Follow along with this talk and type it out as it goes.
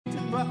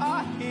but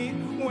I hate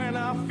when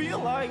I feel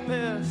like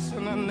this,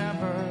 and I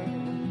never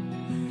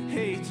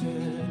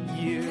hated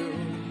you.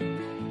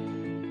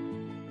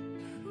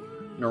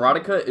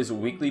 Neurotica is a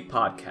weekly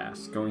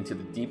podcast going to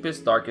the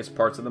deepest, darkest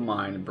parts of the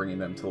mind and bringing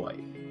them to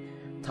light.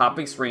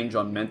 Topics range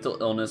on mental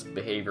illness,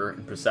 behavior,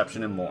 and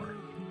perception, and more.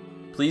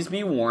 Please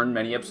be warned,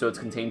 many episodes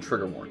contain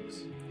trigger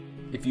warnings.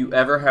 If you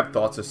ever have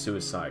thoughts of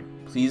suicide,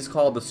 please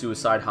call the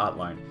suicide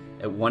hotline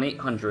at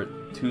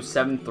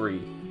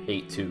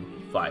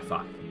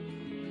 1-800-273-8255.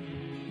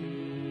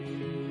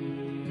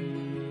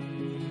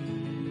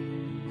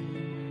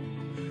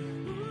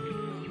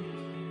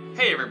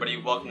 Hey everybody,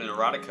 welcome to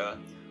Neurotica.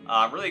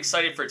 I'm really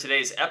excited for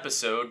today's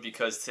episode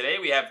because today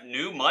we have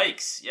new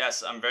mics.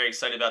 Yes, I'm very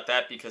excited about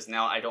that because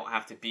now I don't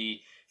have to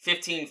be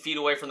 15 feet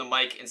away from the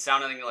mic and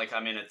sounding like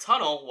I'm in a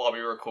tunnel while we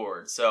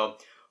record. So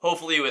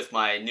hopefully with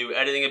my new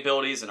editing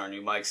abilities and our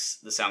new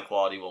mics, the sound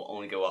quality will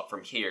only go up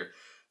from here.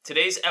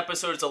 Today's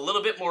episode is a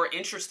little bit more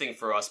interesting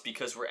for us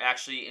because we're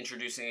actually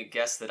introducing a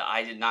guest that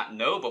I did not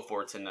know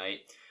before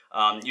tonight.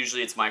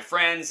 Usually it's my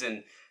friends,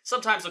 and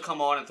sometimes they'll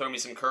come on and throw me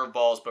some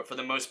curveballs, but for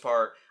the most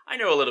part, I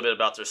know a little bit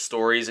about their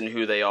stories and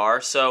who they are.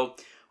 So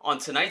on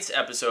tonight's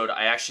episode,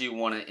 I actually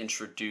want to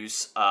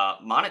introduce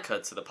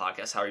Monica to the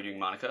podcast. How are you doing,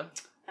 Monica?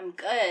 I'm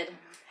good.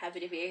 Happy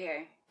to be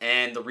here.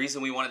 And the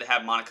reason we wanted to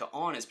have Monica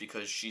on is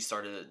because she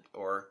started,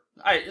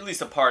 at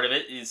least a part of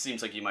it, it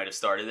seems like you might have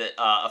started it,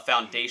 a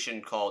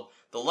foundation called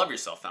the Love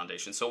Yourself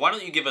Foundation. So why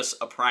don't you give us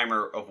a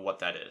primer of what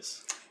that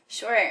is?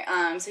 Sure.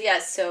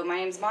 So my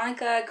name's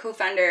Monica,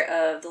 co-founder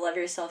of the Love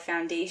Yourself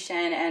Foundation,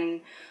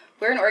 and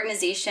we're an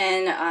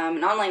organization,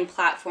 an online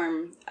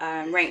platform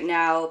right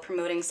now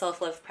promoting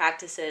self-love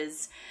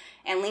practices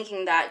and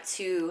linking that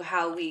to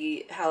how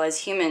as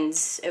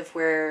humans, if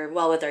we're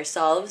well with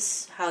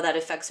ourselves, how that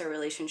affects our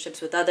relationships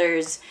with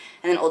others,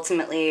 and then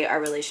ultimately our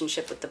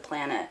relationship with the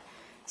planet.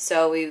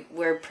 So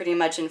we're pretty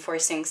much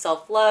enforcing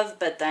self-love,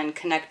 but then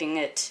connecting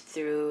it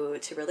to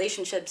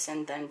relationships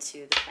and then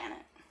to the planet.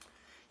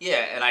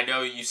 Yeah, and I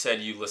know you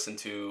said you listened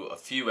to a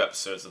few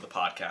episodes of the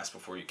podcast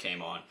before you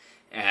came on,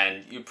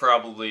 and you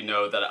probably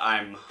know that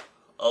I'm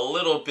a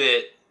little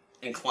bit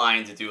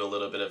inclined to do a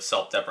little bit of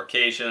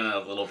self-deprecation and a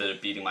little bit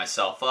of beating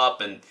myself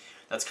up, and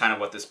that's kind of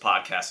what this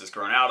podcast has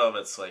grown out of.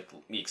 It's like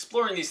me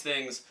exploring these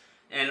things,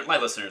 and my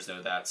listeners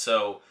know that.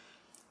 So,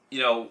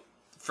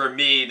 for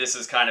me, this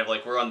is kind of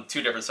like we're on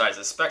two different sides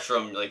of the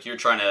spectrum. Like you're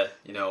trying to,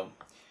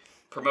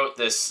 promote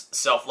this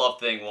self-love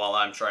thing while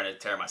I'm trying to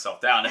tear myself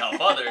down to help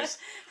others.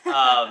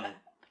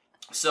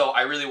 So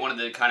I really wanted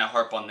to kind of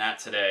harp on that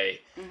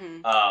today.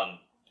 Mm-hmm.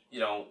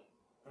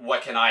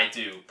 What can I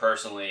do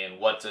personally, and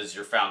what does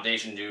your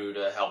foundation do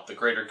to help the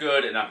greater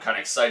good? And I'm kind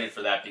of excited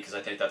for that because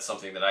I think that's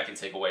something that I can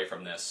take away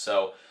from this.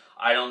 So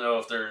I don't know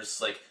if there's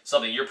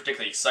something you're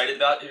particularly excited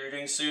about that you're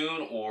doing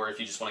soon, or if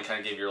you just want to kind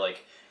of give your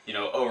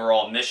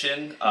overall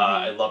mission. Mm-hmm.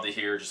 I'd love to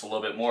hear just a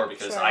little bit more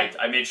because sure.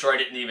 I made sure I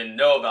didn't even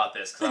know about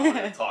this because I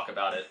wanted to talk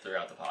about it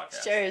throughout the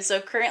podcast. Sure.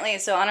 So currently,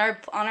 on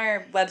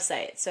our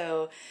website,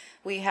 so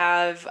we do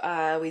have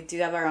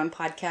our own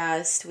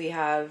podcast. We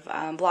have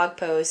blog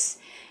posts,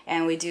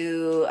 and we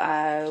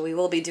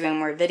will be doing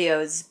more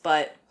videos.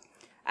 But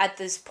at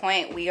this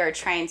point, we are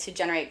trying to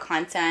generate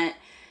content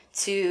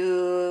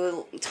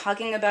to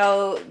talking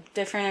about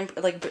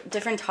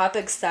different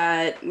topics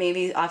that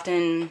maybe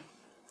often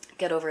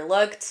get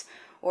overlooked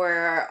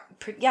or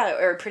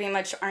pretty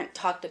much aren't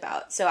talked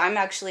about. So I'm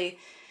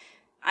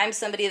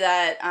somebody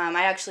that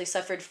I actually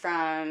suffered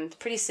from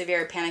pretty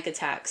severe panic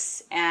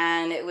attacks,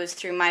 and it was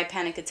through my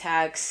panic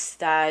attacks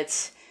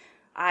that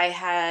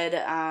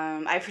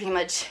I pretty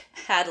much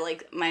had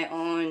my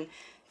own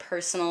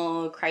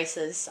personal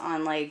crisis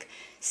on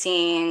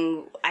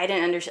seeing I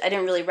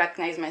didn't really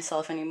recognize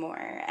myself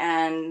anymore,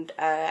 and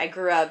I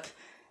grew up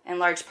in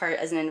large part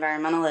as an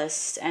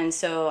environmentalist, and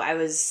so I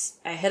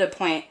hit a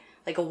point,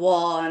 a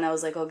wall, and I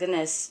was like, oh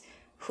goodness,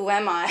 who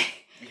am I?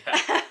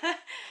 Yeah.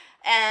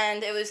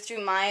 And it was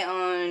through my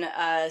own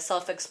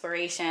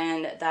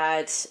self-exploration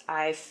that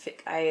I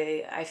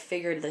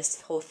figured this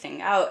whole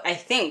thing out. I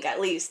think,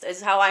 at least,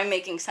 is how I'm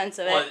making sense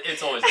of it. Well,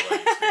 it's always a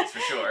learning experience, for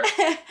sure.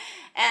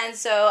 And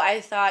so I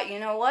thought,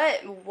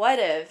 what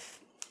if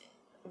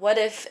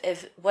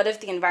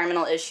the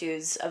environmental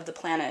issues of the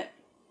planet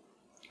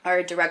are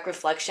a direct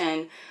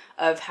reflection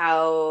of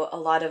how a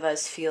lot of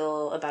us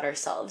feel about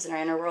ourselves in our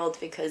inner world?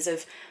 Because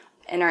if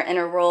in our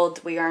inner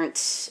world we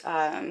aren't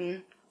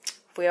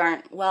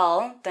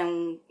well,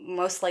 then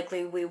most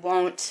likely we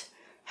won't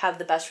have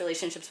the best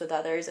relationships with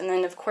others. And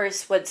then, of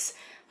course, what's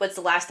the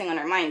last thing on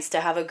our minds?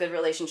 To have a good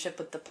relationship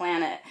with the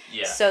planet.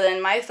 Yeah. So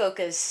then my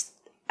focus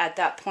at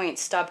that point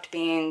stopped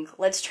being,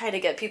 let's try to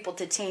get people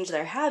to change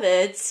their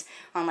habits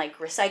on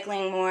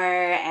recycling more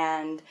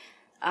and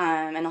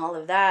all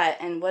of that.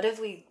 And what if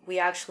we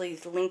actually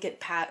link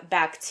it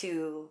back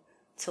to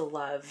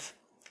love?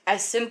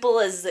 As simple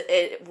as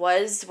it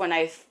was when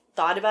I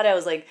thought about it, I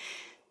was like,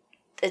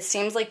 it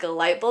seems like a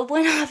light bulb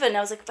went off, and I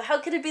was like, but how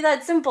could it be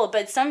that simple?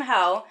 But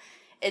somehow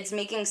it's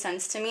making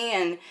sense to me,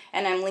 and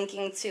I'm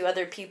linking to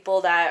other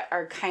people that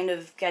are kind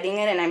of getting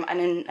it,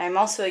 and I'm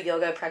also a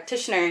yoga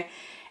practitioner,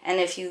 and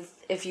if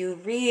you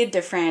read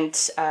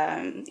different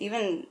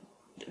even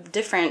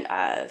different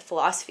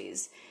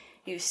philosophies,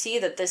 you see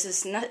that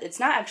it's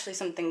not actually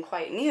something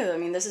quite new. I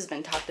mean, this has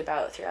been talked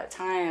about throughout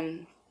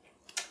time.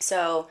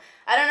 So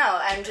I don't know.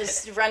 I'm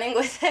just running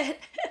with it.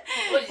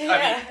 Well,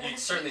 I mean, you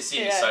certainly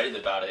seem excited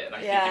about it, and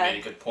I think you made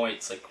a good point.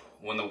 It's like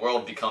when the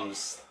world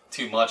becomes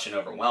too much and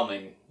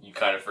overwhelming, you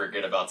kind of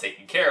forget about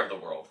taking care of the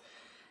world.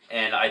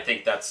 And I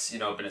think that's,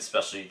 been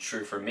especially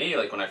true for me.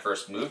 Like when I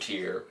first moved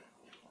here,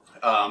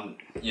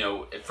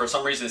 for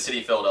some reason the city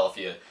of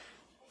Philadelphia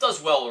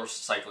does well with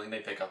recycling. They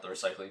pick up the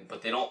recycling,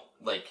 but they don't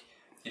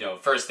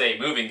first day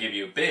moving give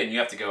you a bin. You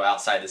have to go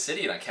outside the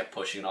city, and I kept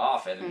pushing it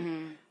off,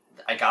 and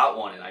I got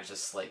one, and I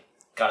just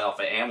got it off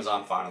of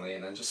Amazon finally,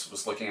 and I just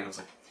was looking, and I was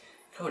like,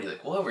 Cody,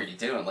 what were you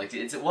doing?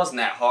 It wasn't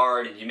that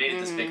hard, and you made it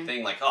this big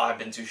thing, I've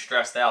been too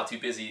stressed out, too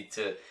busy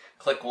to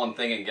click one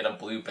thing and get a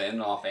blue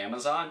bin off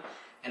Amazon,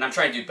 and I'm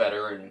trying to do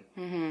better,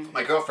 and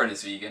my girlfriend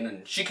is vegan,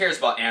 and she cares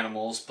about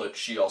animals, but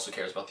she also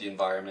cares about the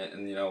environment,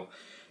 and,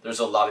 there's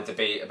a lot of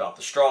debate about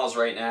the straws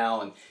right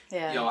now, and,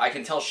 I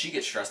can tell she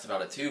gets stressed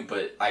about it too,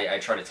 but I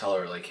try to tell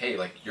her, hey,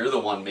 you're the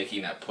one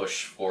making that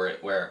push for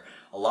it, where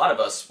a lot of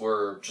us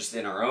were just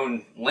in our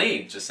own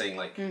lane, just saying,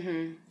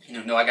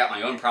 no, I got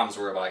my own problems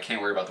to worry about, I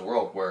can't worry about the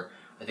world, where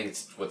I think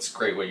what's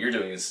great what you're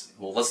doing is,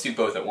 well, let's do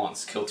both at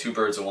once. Kill two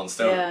birds with one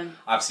stone. Yeah.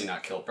 Obviously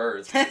not kill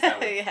birds, because that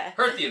would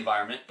hurt the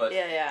environment, but,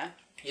 I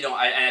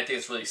think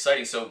it's really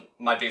exciting. So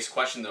my biggest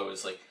question, though,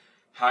 is,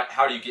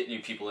 how do you get new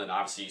people in?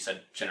 Obviously, you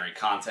said generate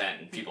content,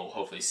 and people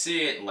hopefully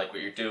see it and like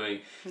what you're doing,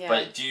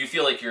 but do you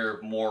feel like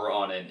you're more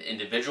on an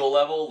individual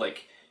level,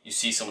 you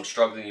see someone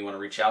struggling, you want to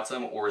reach out to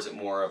them, or is it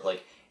more of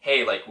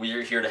hey,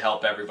 we're here to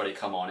help everybody,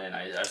 come on in?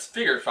 I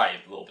figured it's probably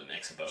a little bit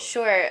mix of both.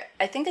 Sure.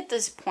 I think at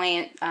this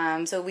point,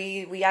 so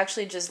we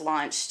actually just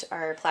launched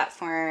our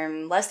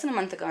platform less than a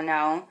month ago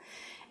now.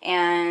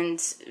 And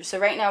so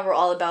right now we're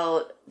all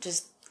about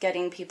just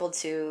getting people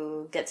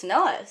to get to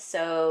know us.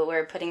 So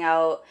we're putting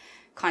out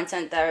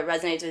content that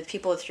resonates with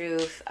people through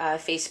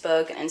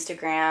Facebook and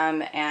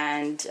Instagram,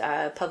 and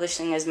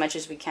publishing as much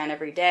as we can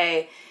every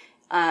day.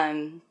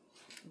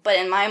 But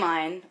in my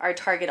mind, our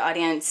target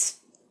audience,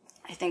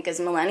 I think, is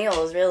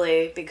millennials,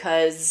 really,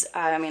 because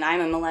I'm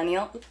a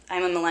millennial,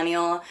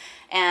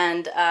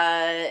 and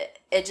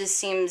it just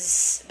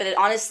seems. But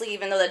honestly,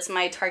 even though that's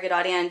my target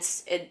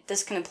audience,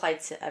 this can apply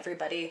to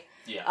everybody.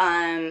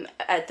 Yeah.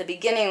 At the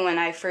beginning, when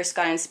I first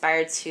got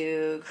inspired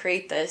to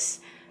create this,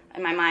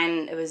 in my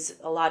mind, it was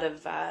a lot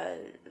of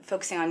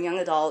focusing on young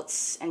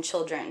adults and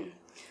children.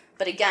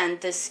 But again,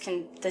 this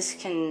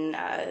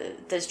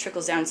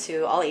trickles down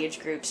to all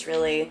age groups,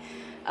 really.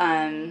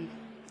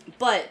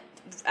 But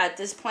at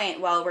this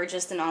point, while we're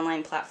just an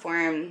online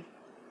platform,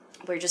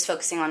 we're just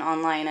focusing on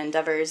online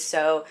endeavors.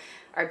 So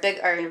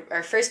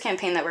our first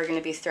campaign that we're going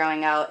to be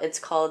throwing out, it's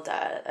called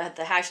the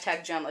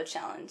hashtag JOMO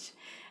Challenge.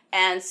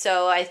 And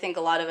so I think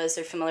a lot of us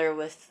are familiar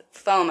with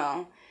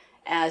FOMO,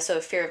 so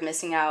fear of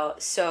missing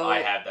out. So I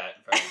have that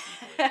very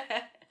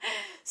deeply.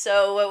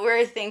 So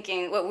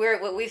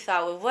what we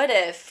thought, well, what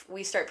if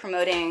we start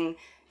promoting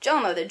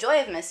JOMO, the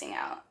joy of missing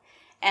out?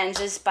 And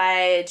just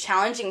by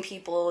challenging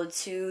people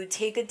to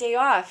take a day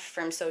off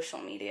from social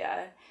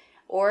media,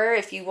 or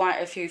if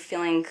you're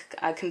feeling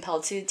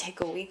compelled to,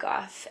 take a week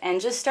off, and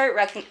just start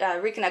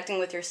reconnecting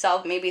with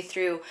yourself, maybe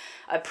through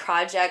a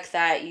project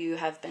that you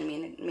have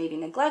been maybe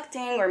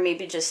neglecting, or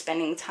maybe just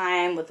spending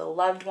time with a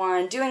loved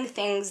one, doing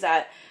things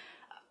that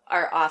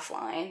are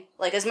offline.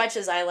 As much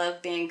as I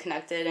love being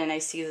connected and I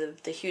see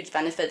the huge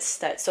benefits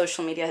that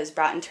social media has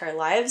brought into our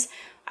lives,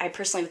 I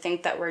personally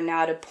think that we're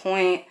now at a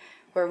point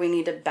where we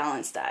need to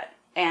balance that.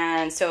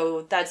 And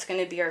so that's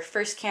going to be our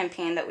first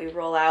campaign that we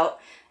roll out.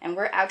 And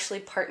we're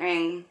actually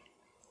partnering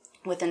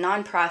with a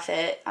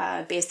nonprofit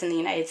based in the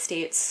United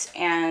States,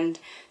 and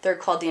they're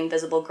called the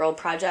Invisible Girl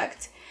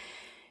Project.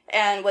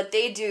 And what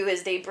they do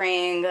is they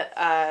bring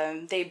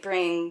to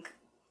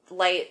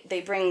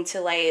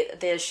light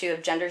the issue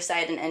of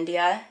gendercide in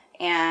India.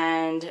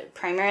 And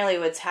primarily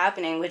what's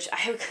happening, which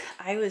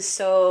I was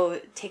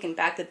so taken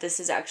back that this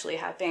is actually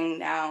happening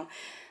now,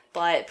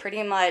 but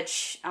pretty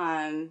much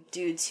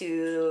due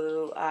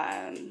to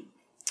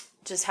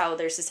just how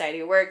their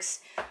society works,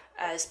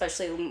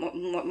 especially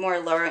more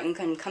lower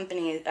income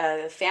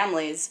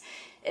families,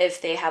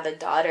 if they have a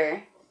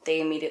daughter,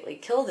 they immediately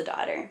kill the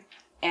daughter.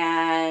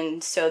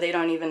 And so they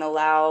don't even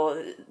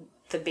allow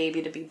the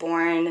baby to be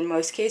born in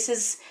most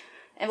cases.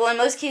 And in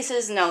most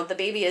cases, no, the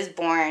baby is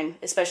born,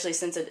 especially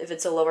if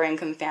it's a lower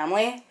income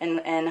family,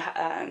 and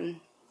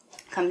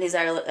companies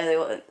that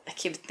are, I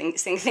keep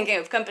thinking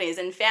of companies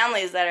and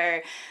families that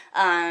are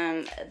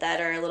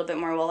a little bit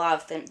more well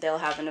off, then they'll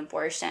have an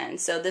abortion.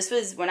 So this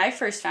was, when I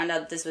first found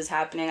out this was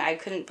happening, I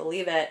couldn't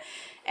believe it.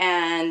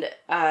 And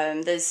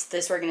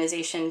this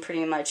organization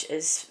pretty much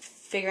is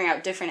figuring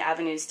out different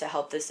avenues to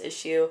help this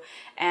issue.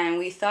 And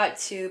we thought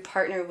to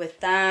partner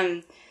with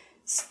them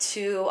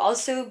to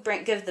also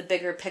give the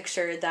bigger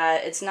picture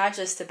that it's not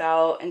just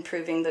about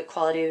improving the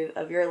quality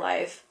of your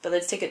life, but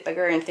let's take it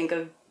bigger and think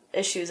of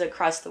issues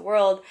across the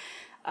world,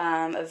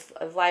 of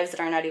lives that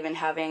are not even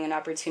having an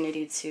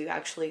opportunity to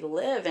actually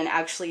live and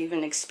actually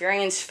even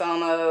experience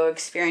FOMO,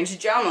 experience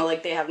JOMO,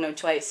 like they have no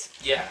choice.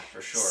 Yeah,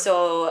 for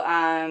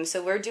sure.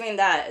 So we're doing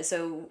that.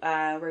 So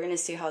we're going to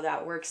see how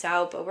that works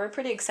out, but we're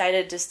pretty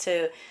excited just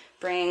to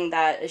bring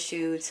that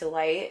issue to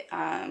light.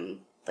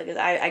 Like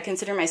I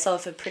consider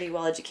myself a pretty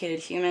well-educated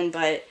human,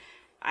 but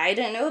I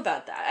didn't know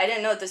about that. I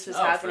didn't know this was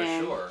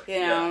happening. For sure. You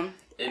know? Yeah.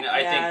 And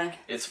I think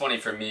it's funny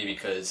for me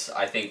because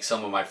I think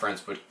some of my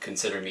friends would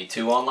consider me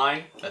too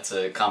online. That's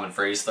a common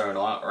phrase thrown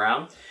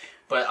around.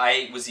 But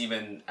I was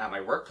even at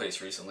my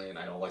workplace recently, and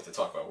I don't like to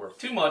talk about work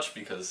too much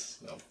because,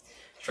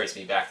 trace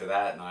me back to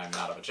that and I'm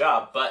out of a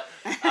job. But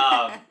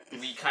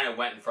we kind of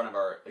went in front of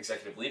our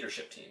executive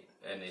leadership team,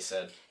 and they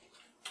said,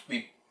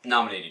 we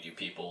nominated you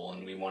people,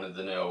 and we wanted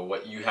to know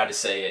what you had to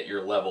say at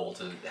your level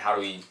to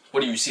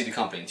what do you see the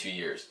company in 2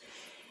 years?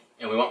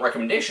 And we want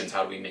recommendations.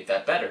 How do we make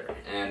that better?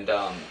 And,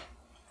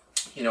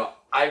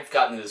 I've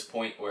gotten to this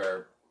point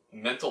where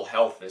mental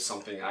health is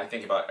something I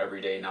think about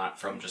every day, not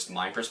from just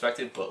my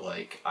perspective, but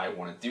like I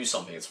want to do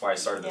something. It's why I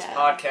started this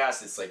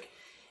podcast. It's like,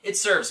 it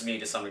serves me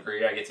to some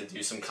degree. I get to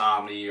do some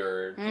comedy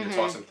or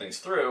talk some things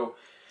through.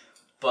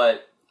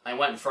 But I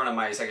went in front of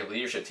my executive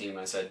leadership team and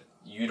I said,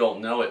 you don't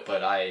know it,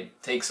 but I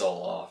take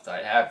Zoloft.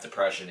 I have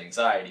depression,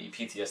 anxiety,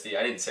 PTSD.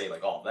 I didn't say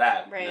like all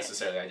that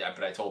necessarily,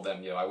 but I told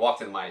them, I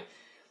walked in my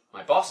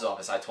boss's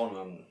office. I told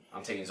him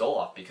I'm taking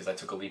Zoloft because I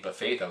took a leap of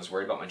faith. I was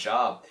worried about my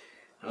job.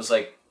 And I was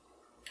like,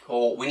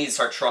 well, we need to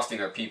start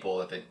trusting our people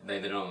that they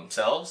know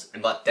themselves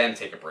and let them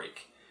take a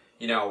break.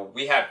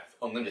 We have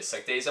unlimited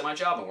sick days at my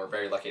job, and we're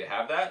very lucky to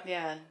have that.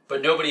 Yeah.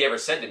 But nobody ever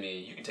said to me,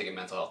 you can take a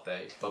mental health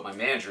day. But my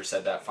manager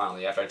said that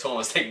finally. After I told him I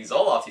was taking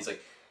Zoloft, he's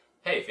like,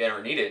 hey, if you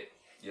ever need it,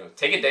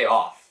 take a day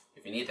off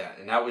if you need that.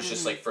 And that was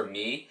just like, for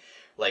me,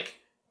 like,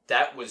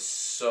 that was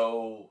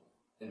so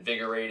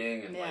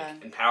invigorating and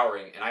like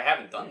empowering. And I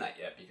haven't done that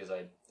yet because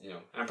and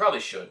I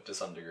probably should to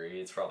some degree.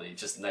 It's probably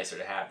just nicer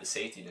to have the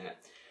safety net.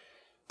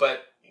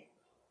 But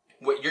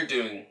what you're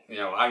doing,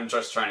 I'm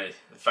just trying to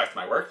affect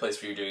my workplace.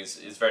 What you're doing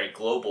is very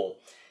global.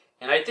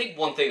 And I think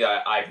one thing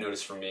that I've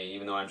noticed for me,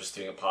 even though I'm just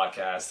doing a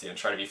podcast,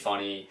 trying to be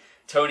funny,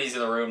 Tony's in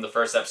the room, the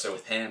first episode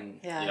with him,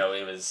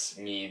 it was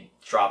me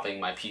dropping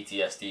my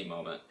PTSD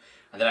moment.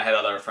 And then I had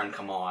another friend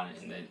come on,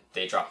 and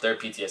they dropped their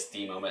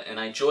PTSD moment, and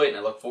I enjoy it, and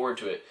I look forward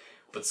to it.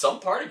 But some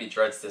part of me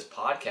dreads this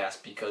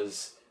podcast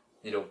because,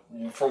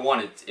 for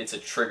one, it's a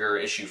trigger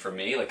issue for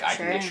me. Like, I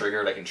can get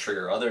triggered, I can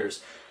trigger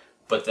others.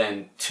 But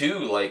then, two,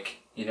 like,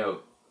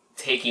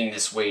 taking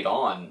this weight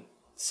on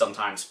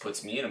sometimes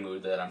puts me in a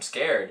mood that I'm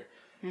scared.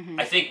 Mm-hmm.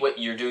 I think what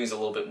you're doing is a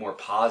little bit more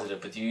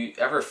positive, but do you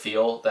ever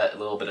feel that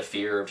little bit of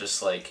fear of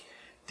just like,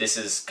 this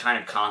is kind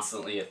of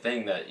constantly a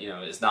thing that,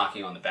 is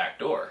knocking on the back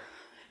door?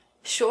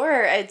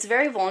 Sure. It's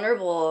very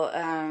vulnerable.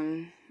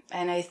 And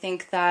I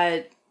think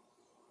that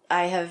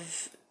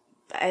as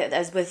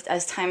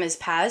time has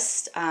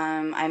passed,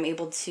 I'm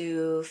able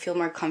to feel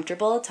more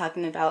comfortable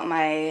talking about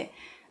my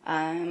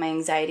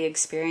anxiety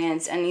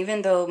experience. And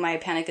even though my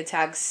panic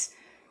attacks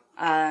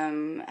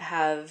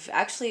have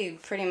actually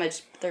pretty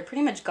much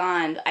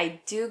gone, I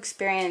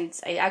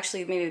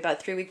actually maybe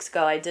about 3 weeks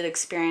ago, I did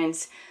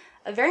experience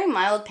a very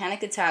mild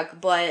panic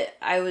attack, but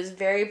I was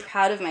very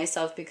proud of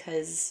myself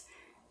because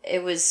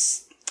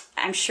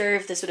I'm sure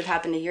if this would have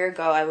happened a year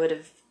ago, I would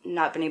have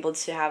not been able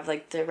to have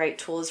like the right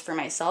tools for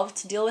myself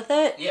to deal with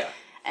it. Yeah.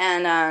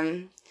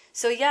 And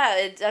so yeah,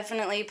 it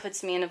definitely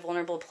puts me in a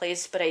vulnerable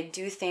place, but I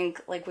do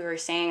think, like we were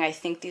saying, I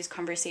think these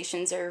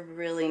conversations are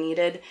really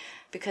needed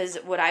because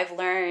what I've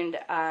learned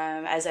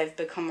as I've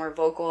become more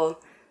vocal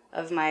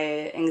of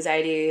my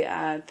anxiety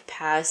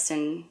past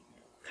and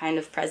kind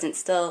of present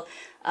still,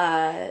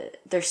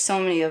 there's so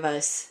many of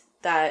us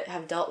that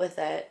have dealt with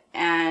it.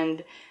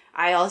 And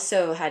I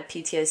also had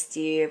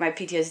PTSD. My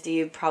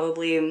PTSD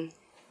probably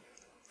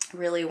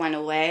really went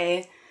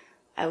away,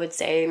 I would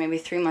say maybe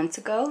 3 months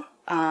ago.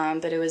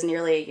 But it was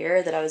nearly a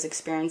year that I was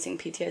experiencing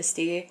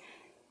PTSD.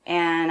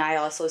 And I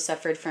also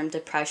suffered from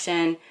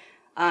depression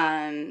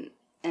in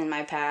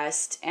my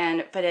past.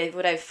 But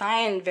I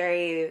find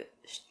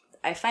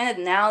that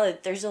now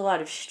that there's a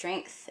lot of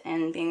strength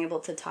in being able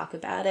to talk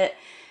about it.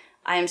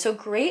 I am so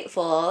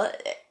grateful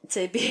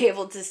to be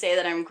able to say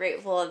that I'm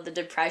grateful of the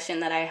depression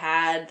that I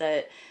had,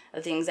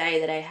 of the anxiety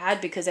that I had,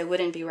 because I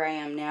wouldn't be where I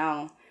am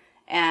now.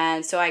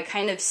 And so I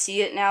kind of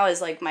see it now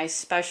as like my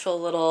special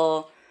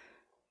little,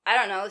 I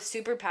don't know,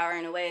 superpower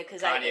in a way,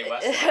 because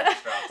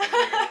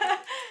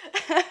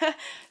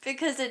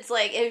because it's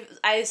like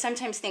I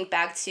sometimes think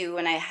back to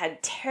when I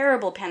had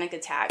terrible panic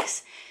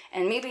attacks,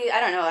 and maybe I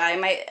don't know,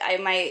 I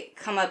might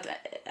come up,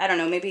 I don't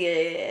know, maybe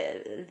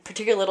a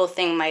particular little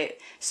thing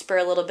might spur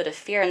a little bit of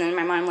fear, and then in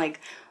my mind I'm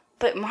like,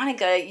 but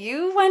Monica,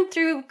 you went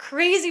through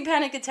crazy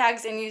panic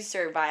attacks and you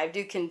survived.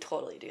 You can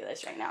totally do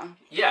this right now.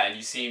 Yeah, and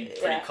you seem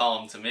pretty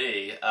calm to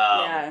me.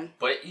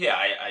 But yeah,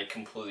 I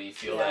completely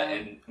feel that.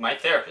 And my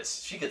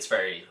therapist, she gets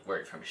very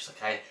worried for me. She's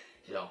like,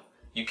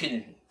 you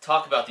can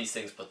talk about these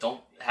things, but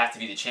don't have to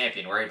be the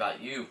champion. Worry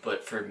about you.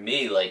 But for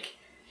me, like,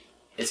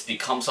 it's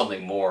become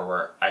something more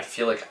where I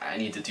feel like I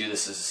need to do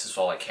this. This is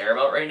all I care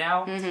about right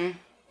now. Mm-hmm.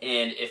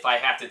 And if I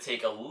have to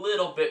take a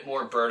little bit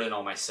more burden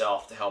on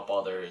myself to help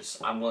others,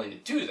 I'm willing to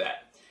do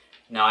that.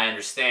 Now, I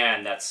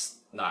understand that's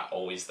not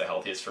always the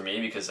healthiest for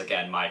me because,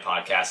 again, my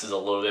podcast is a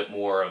little bit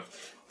more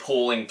of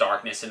pulling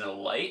darkness into the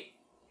light.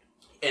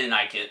 And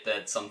I get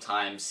that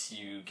sometimes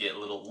you get a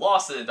little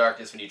lost in the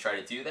darkness when you try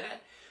to do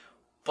that.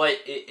 But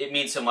it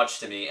means so much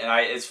to me. And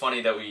it's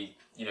funny that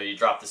you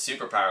dropped the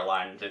superpower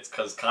line. It's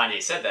because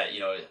Kanye said that,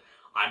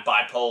 I'm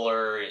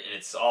bipolar and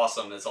it's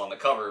awesome. It's on the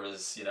cover of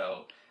his,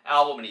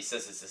 album. And he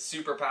says it's a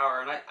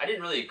superpower. And I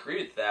didn't really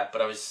agree with that.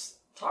 But I was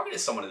talking to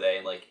someone today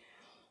and, like,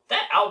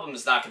 that album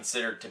is not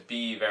considered to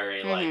be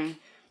very, like,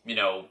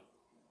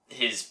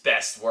 his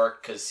best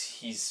work because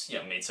he's,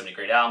 made so many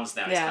great albums.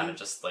 Now he's kind of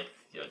just, like,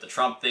 the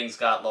Trump things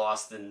got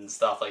lost and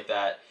stuff like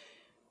that.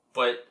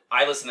 But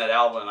I listen to that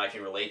album and I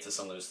can relate to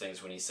some of those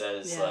things when he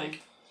says,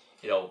 like,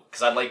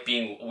 because I like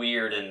being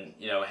weird and,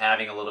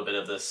 having a little bit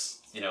of this,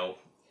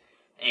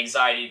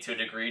 anxiety to a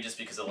degree just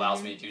because it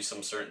allows me to do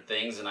some certain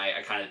things. And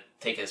I kind of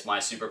take it as my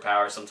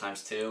superpower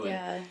sometimes too.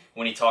 And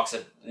when he talks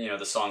at,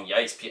 the song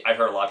Yikes, I've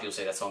heard a lot of people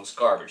say that song's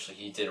garbage. Like,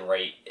 he didn't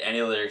write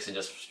any lyrics and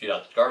just spewed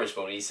out garbage.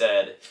 But when he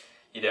said,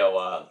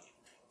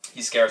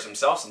 he scares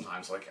himself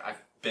sometimes, like,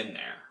 I've been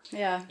there.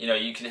 Yeah.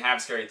 You can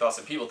have scary thoughts,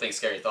 and people think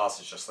scary thoughts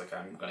is just like,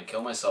 I'm going to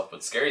kill myself,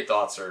 but scary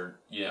thoughts are,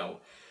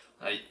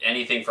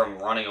 anything from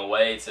running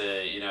away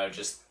to,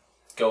 just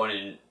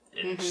going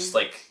and just,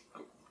 like,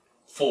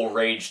 full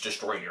rage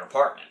destroying your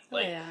apartment.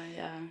 Like,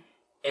 yeah.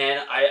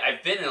 And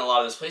I've been in a lot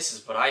of those places,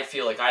 but I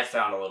feel like I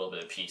found a little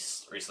bit of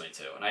peace recently,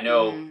 too. And I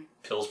know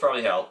pills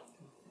probably help.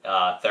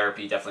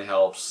 Therapy definitely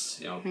helps.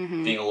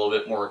 Being a little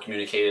bit more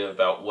communicative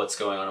about what's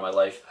going on in my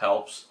life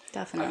helps.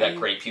 Definitely. I've got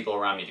great people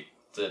around me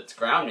to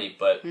ground me,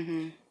 but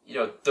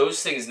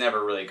those things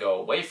never really go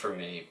away from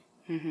me.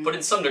 But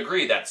in some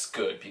degree, that's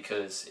good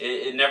because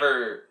it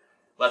never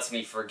lets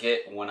me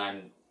forget when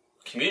I'm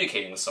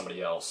communicating with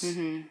somebody else.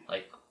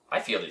 Like, I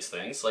feel these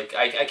things. Like,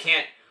 I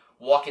can't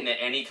walk into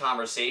any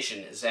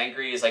conversation as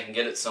angry as I can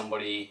get at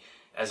somebody,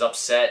 as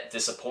upset,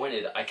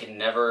 disappointed. I can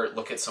never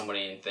look at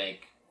somebody and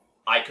think,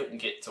 I couldn't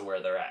get to where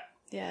they're at.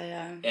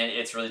 Yeah. And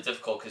it's really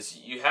difficult because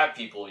you have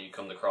people you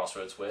come to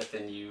crossroads with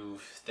and you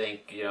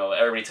think,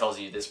 everybody tells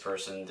you this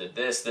person did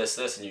this,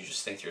 and you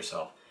just think to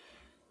yourself,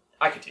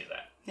 I could do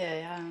that.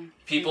 Yeah.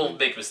 People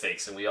make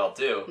mistakes and we all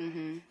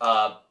do.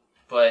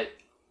 But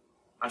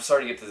I'm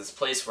starting to get to this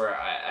place where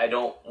I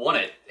don't want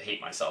to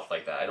hate myself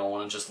like that. I don't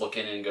want to just look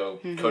in and go,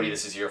 Cody,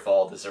 this is your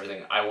fault, this is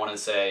everything. I want to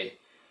say,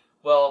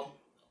 well,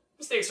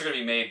 mistakes are going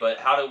to be made, but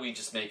how do we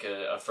just make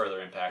a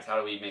further impact? How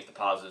do we make the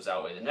positives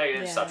outweigh the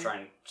negatives? Stop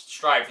trying to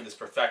strive for this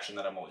perfection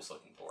that I'm always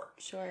looking for.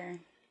 Sure.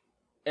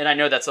 And I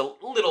know that's a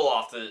little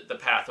off the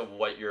path of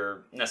what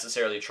you're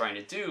necessarily trying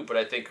to do, but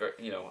I think,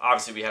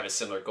 obviously we have a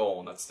similar goal,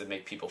 and that's to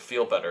make people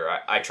feel better.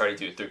 I try to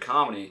do it through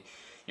comedy.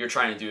 You're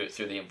trying to do it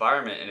through the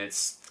environment, and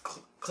it's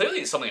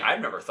clearly something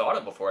I've never thought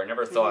of before. I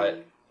never thought,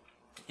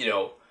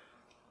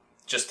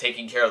 just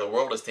taking care of the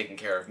world is taking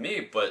care of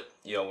me. But,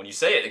 when you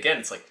say it, again,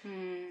 it's like,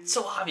 it's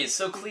so obvious,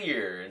 so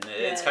clear. And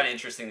it's kind of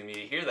interesting to me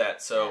to hear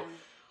that. So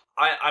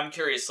I'm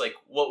curious, like,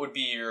 what would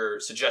be your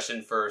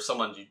suggestion for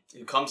someone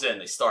who comes in,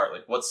 they start?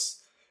 Like,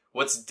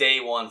 what's day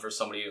one for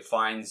somebody who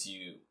finds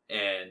you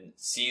and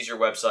sees your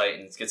website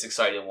and gets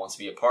excited and wants to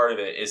be a part of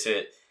it? Is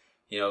it,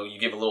 you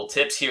give a little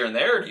tips here and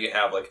there? Or do you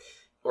have, like,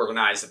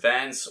 organized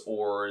events,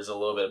 or is it a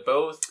little bit of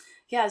both?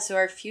 Yeah, so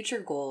our future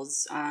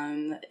goals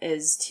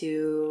is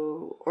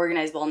to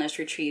organize wellness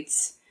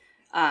retreats.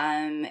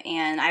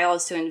 And I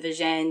also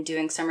envision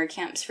doing summer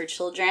camps for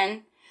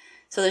children.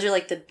 So those are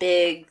like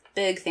the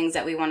big things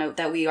that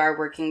we are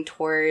working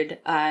toward.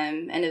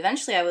 And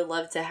eventually I would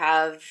love to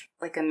have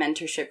like a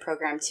mentorship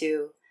program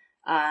too,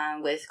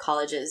 with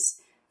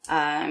colleges.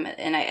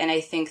 And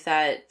I think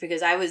that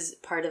because I was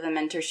part of a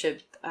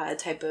mentorship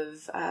type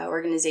of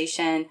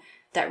organization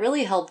that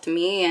really helped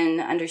me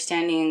in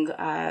understanding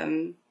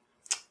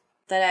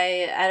that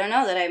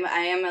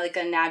I am like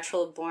a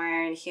natural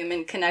born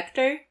human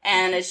connector,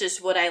 and it's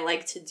just what I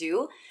like to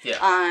do. Yeah.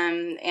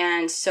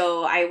 And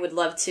so I would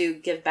love to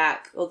give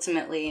back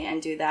ultimately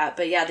and do that.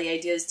 But yeah, the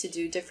idea is to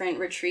do different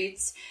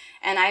retreats,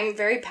 and I'm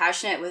very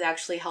passionate with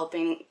actually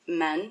helping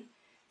men.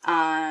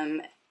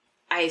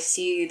 I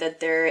see that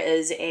there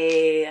is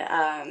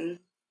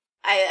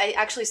I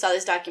actually saw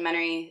this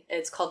documentary.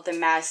 It's called The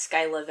Mask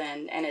I Live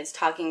In, and it's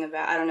talking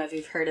about, I don't know if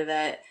you've heard of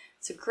it.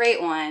 It's a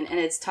great one, and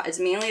it's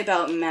mainly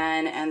about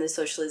men and the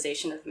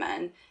socialization of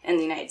men in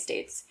the United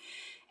States.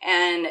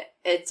 And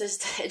it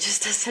just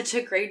does such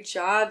a great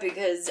job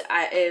because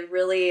it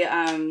really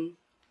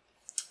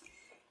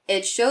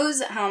it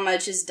shows how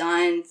much is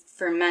done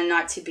for men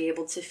not to be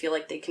able to feel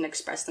like they can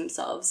express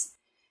themselves.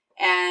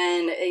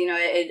 And,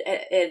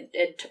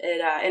 it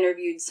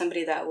interviewed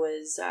somebody that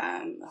was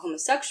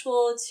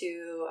homosexual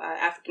to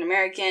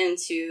African-American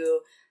to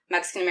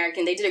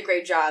Mexican-American. They did a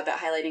great job at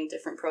highlighting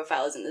different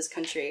profiles in this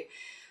country.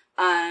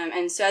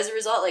 And so as a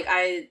result, like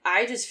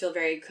I just feel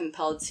very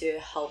compelled to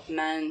help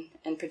men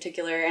in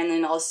particular, and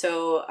then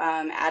also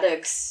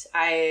addicts.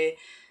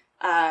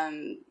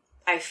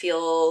 I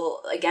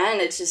feel, again,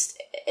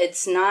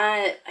 it's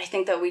not, I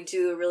think that we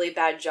do a really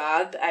bad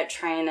job at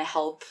trying to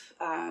help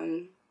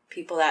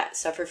people that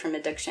suffer from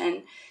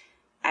addiction.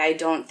 I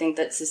don't think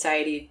that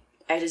society,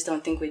 I just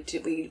don't think we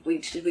do,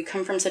 we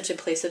come from such a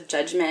place of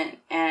judgment,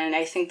 and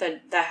I think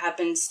that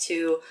happens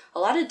to a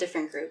lot of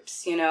different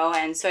groups, you know,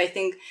 and so I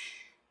think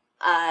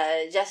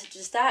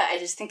just that, I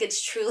just think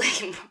it's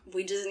truly,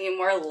 we just need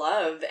more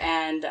love,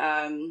 and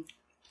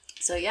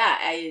so yeah,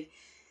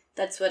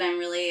 that's what I'm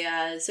really,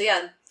 so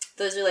yeah,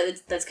 those are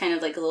like, that's kind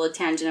of like a little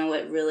tangent on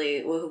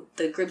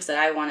the groups that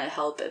I want to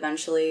help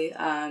eventually.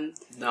 I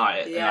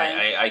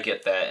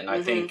get that, and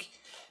I think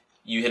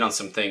you hit on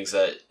some things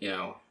that, you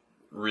know,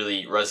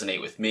 really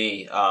resonate with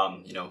me.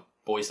 You know,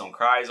 boys don't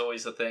cry is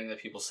always the thing that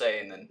people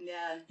say, and then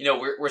you know,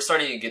 we're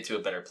starting to get to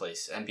a better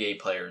place. NBA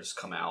players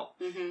come out,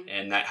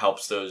 and that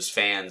helps those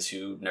fans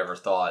who never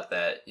thought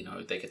that, you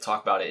know, they could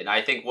talk about it. And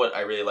I think what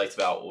I really liked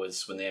about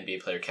was when the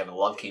NBA player Kevin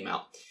Love came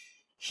out.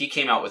 He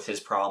came out with his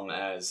problem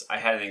as, I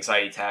had an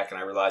anxiety attack and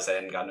I realized I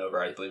hadn't gotten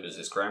over, I believe it was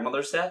his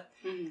grandmother's death.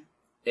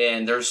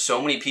 And there's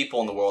so many people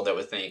in the world that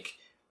would think,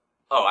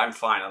 oh, I'm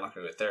fine, I'm not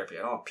going to go to therapy.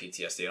 I don't have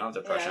PTSD, I don't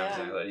have depression, or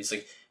anything like that. He's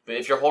like, but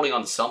if you're holding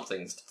on to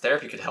something,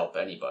 therapy could help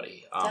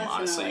anybody,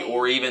 honestly.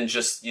 Or even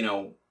just, you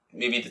know,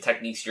 maybe the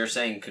techniques you're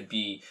saying could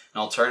be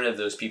an alternative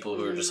to those people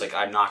who are just like,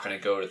 I'm not going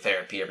to go to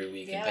therapy every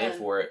week and pay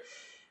for it.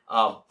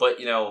 But,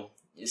 you know,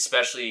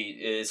 especially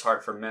it is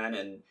hard for men,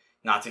 and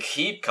not to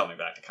keep coming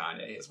back to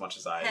Kanye, as much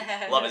as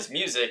I love his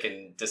music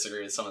and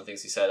disagree with some of the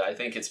things he said, I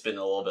think it's been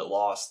a little bit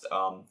lost.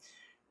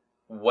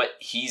 What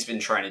he's been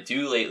trying to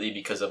do lately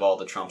because of all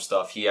the Trump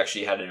stuff, he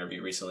actually had an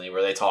interview recently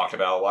where they talked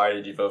about, why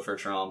did you vote for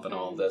Trump and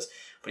all of this.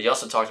 But he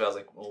also talked about,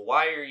 like, well,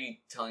 why are you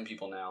telling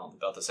people now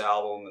about this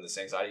album and this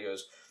anxiety? He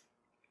goes,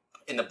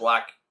 in the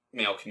black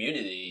male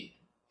community,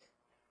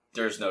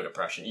 there's no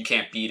depression. You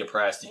can't be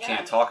depressed. You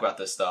can't talk about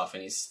this stuff.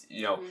 And he's,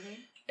 you know,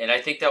 and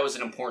I think that was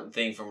an important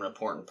thing from an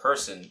important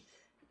person.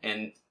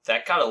 And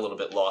that got a little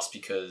bit lost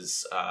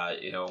because,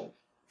 you know,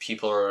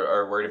 people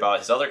are worried about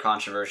his other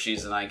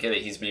controversies, and I get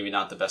it. He's maybe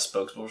not the best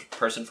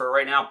spokesperson for it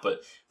right now,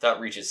 but if that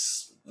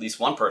reaches at least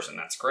one person,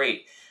 that's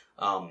great.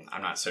 I'm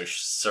not so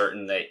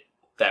certain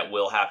that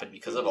will happen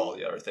because of all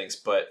the other things.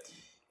 But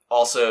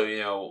also, you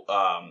know,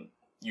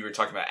 you were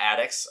talking about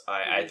addicts.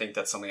 I think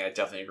that's something I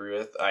definitely agree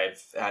with.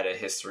 I've had a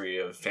history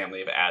of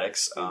family of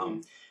addicts.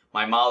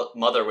 My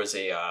mother was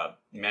a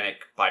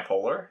manic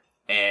bipolar.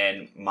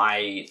 And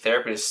my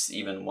therapist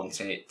even one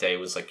day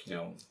was like, you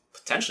know,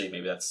 potentially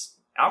maybe that's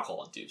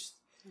alcohol-induced.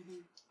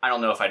 I don't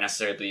know if I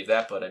necessarily believe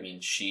that, but I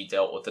mean, she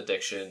dealt with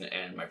addiction,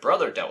 and my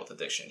brother dealt with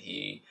addiction.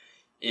 He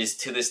is,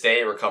 to this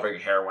day, a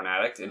recovering heroin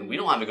addict, and we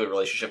don't have a good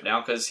relationship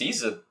now because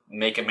he's a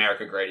Make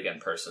America Great Again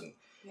person.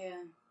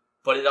 Yeah.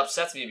 But it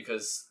upsets me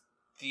because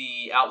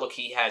the outlook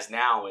he has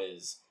now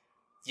is,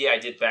 yeah, I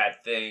did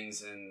bad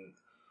things, and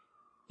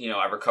you know,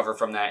 I recover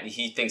from that, and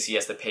he thinks he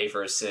has to pay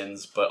for his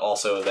sins, but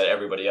also that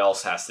everybody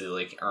else has to,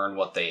 like, earn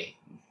what they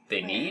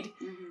need.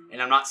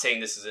 And I'm not saying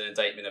this is an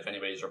indictment if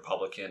anybody's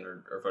Republican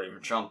or voting for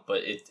Trump,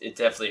 but it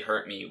definitely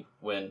hurt me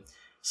when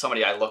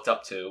somebody I looked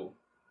up to,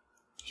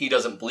 he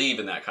doesn't believe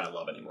in that kind of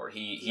love anymore.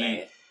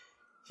 He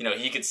you know,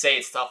 he could say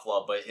it's tough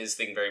love, but his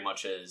thing very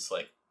much is,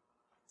 like,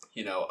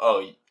 you know,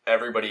 oh,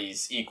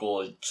 everybody's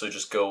equal, so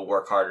just go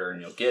work harder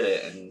and you'll get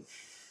it. And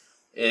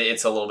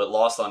it's a little bit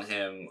lost on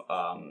him,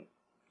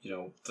 you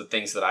know, the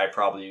things that I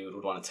probably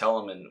would want to tell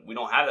him, and we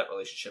don't have that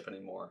relationship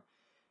anymore.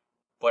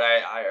 But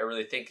I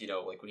really think, you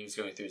know, like when he was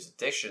going through his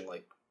addiction,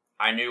 like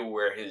I knew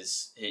where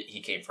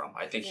he came from.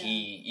 I think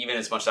he, even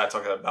as much as I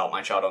talk about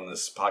my child on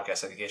this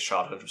podcast, I think his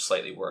childhood was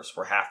slightly worse.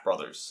 We're half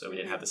brothers, so we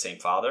didn't have the same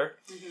father.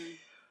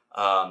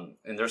 And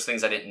there's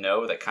things I didn't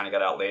know that kind of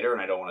got out later,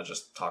 and I don't want to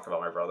just talk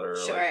about my brother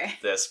or like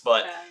this,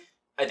 but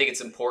I think it's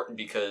important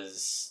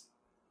because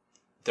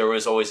there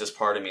was always this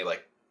part of me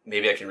like,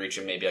 maybe I can reach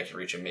him, maybe I can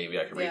reach him, maybe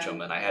I can reach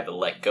him. And I had to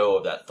let go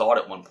of that thought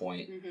at one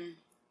point,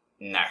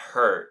 and that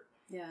hurt.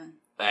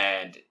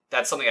 And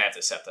that's something I have to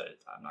accept, that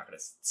I'm not going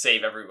to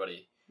save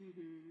everybody.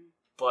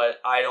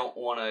 But I don't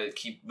want to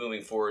keep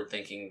moving forward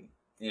thinking,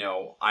 you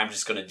know, I'm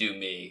just going to do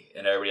me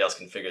and everybody else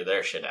can figure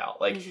their shit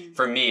out. Like,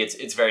 for me,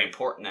 it's very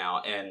important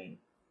now. And,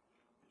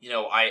 you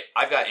know,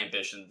 I've got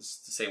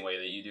ambitions the same way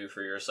that you do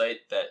for your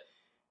site, that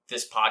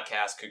this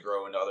podcast could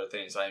grow into other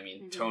things. I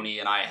mean, Tony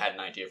and I had an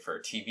idea for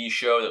a TV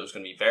show that was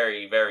going to be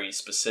very, very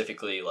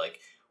specifically, like,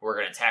 we're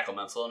going to tackle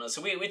mental illness.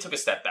 So we took a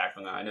step back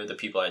from that. I know the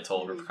people I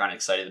told were kind of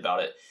excited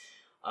about it.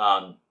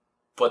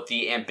 But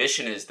the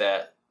ambition is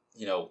that,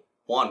 you know,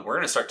 one, we're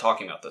going to start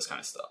talking about this kind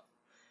of stuff.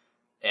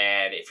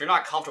 And if you're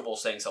not comfortable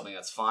saying something,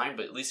 that's fine,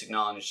 but at least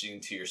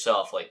acknowledging to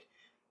yourself, like,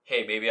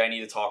 hey, maybe I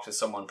need to talk to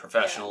someone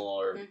professional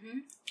or,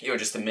 you know,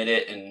 just admit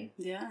it and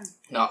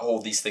not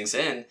hold these things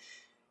in.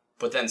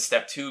 But then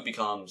step 2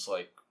 becomes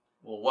like,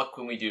 well, what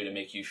can we do to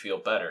make you feel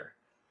better?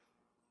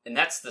 And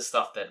that's the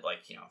stuff that,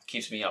 like, you know,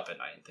 keeps me up at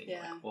night and thinking,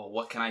 like, well,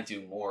 what can I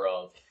do more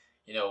of?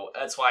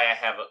 that's why I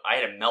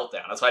had a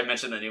meltdown. That's why I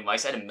mentioned the new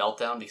mics. I had a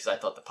meltdown because I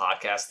thought the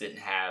podcast didn't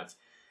have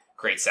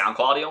great sound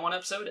quality on one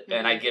episode. Mm-hmm.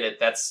 And I get it.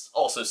 That's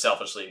also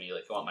selfishly me.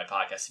 Like, I want my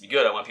podcast to be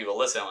good. I want people to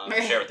listen. I want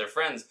them to share with their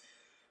friends.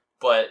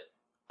 But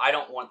I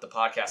don't want the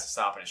podcast to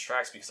stop in its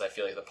tracks, because I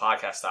feel like if the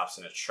podcast stops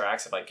in its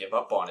tracks, if I give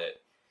up on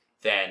it,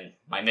 then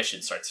my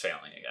mission starts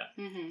failing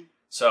again. Mm-hmm.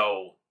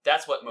 So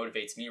that's what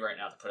motivates me right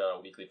now to put out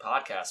a weekly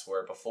podcast,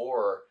 where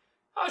before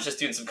I was just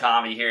doing some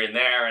comedy here and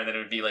there, and then it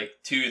would be like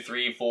 2,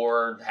 3,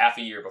 4, half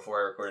a year before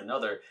I record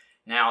another.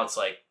 Now it's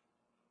like,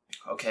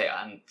 okay,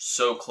 I'm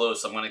so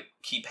close. I'm going to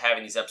keep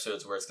having these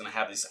episodes where it's going to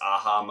have these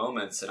aha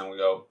moments, and I'm going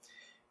to go,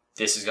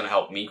 this is going to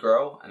help me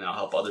grow, and then I'll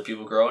help other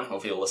people grow, and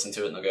hopefully they'll listen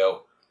to it and they'll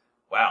go,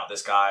 wow,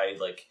 this guy,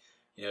 like,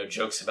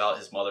 jokes about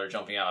his mother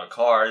jumping out of a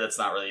car. That's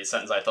not really a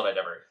sentence I thought I'd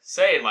ever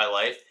say in my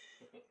life,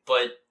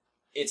 but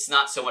it's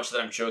not so much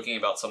that I'm joking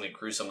about something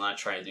gruesome. I'm not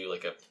trying to do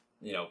like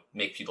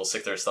make people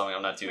sick to their stomach.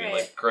 I'm not doing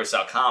like gross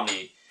out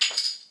comedy.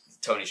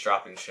 Tony's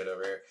dropping shit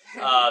over here.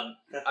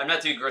 I'm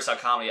not doing gross out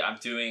comedy. I'm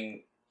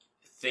doing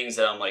things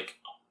that I'm like,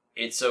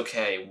 it's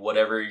okay.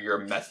 Whatever your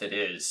method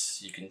is,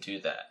 you can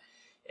do that.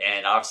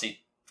 And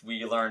obviously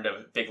we learned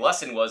a big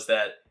lesson was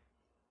that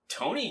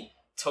Tony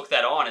took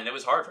that on, and it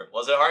was hard for him.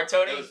 Was it hard,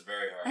 Tony? It was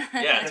very hard.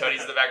 Yeah,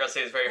 Tony's in the background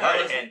saying it's very hard.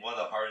 That was and one of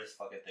the hardest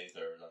fucking things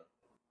I've ever done.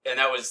 And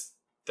that was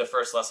the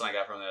first lesson I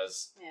got from it.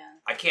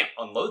 I can't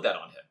unload that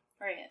on him.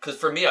 Right. Because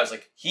for me, I was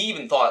like, he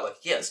even thought, like,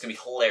 yeah, it's going to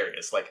be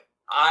hilarious. Like,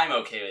 I'm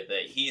okay with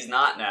it. He's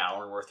not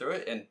now, and we're through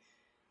it. And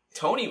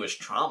Tony was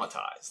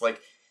traumatized. Like,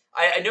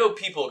 I know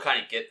people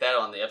kind of get that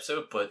on the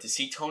episode, but to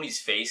see Tony's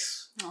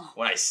face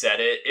when I said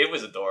it, it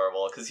was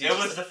adorable. Cause it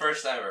was the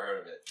first time I ever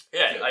heard of it.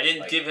 Yeah, too. I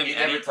didn't give him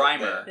any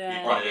primer.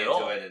 He brought me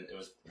into it, and it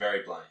was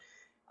very blind.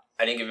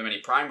 I didn't give him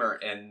any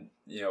primer, and,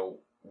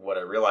 what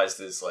I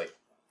realized is, like,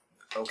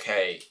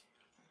 okay,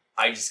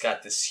 I just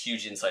got this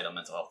huge insight on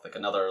mental health. Like,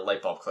 another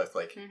light bulb click.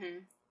 Like,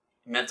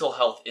 mental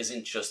health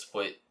isn't just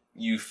what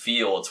you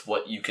feel, it's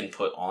what you can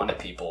put onto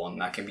people, and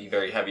that can be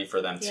very heavy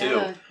for them,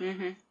 too.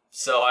 Mm-hmm.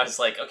 So I was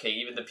like, okay,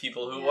 even the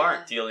people who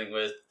aren't dealing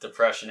with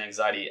depression,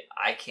 anxiety,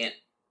 I can't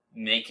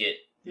make it,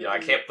 I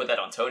can't put that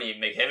on Tony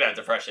and make him have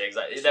depression,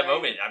 anxiety. In that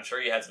moment, I'm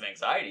sure you had some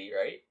anxiety,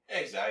 right?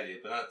 Anxiety,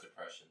 but not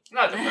depression.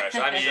 Not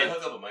depression. I mean, should I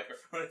hook up a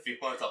microphone if you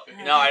want to talk to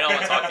me? No, I don't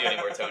want to talk to you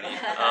anymore, Tony.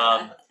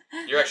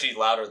 You're actually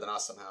louder than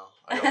us somehow.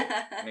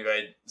 Maybe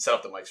I set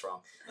up the mics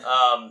wrong.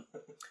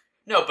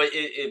 No, but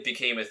it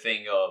became a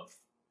thing of,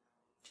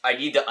 I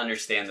need to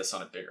understand this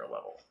on a bigger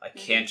level. I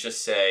can't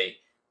just say,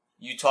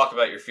 you talk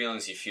about your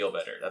feelings, you feel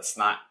better. That's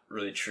not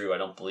really true. I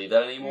don't believe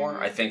that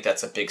anymore. I think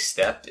that's a big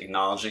step,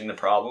 acknowledging the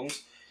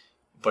problems.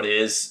 But it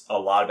is a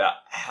lot about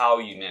how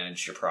you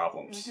manage your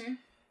problems.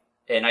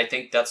 And I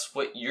think that's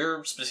what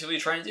you're specifically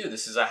trying to do.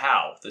 This is a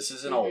how. This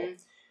isn't a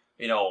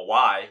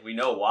why. We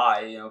know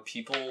why.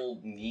 People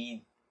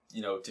need,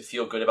 to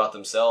feel good about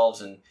themselves.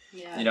 And,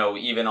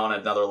 even on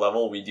another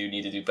level, we do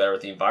need to do better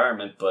with the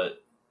environment.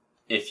 But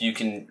if you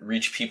can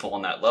reach people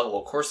on that level,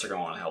 of course they're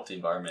going to want to help the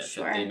environment.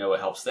 Sure. If they know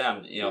it helps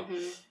them,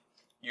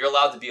 you're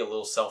allowed to be a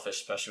little selfish,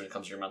 especially when it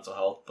comes to your mental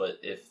health. But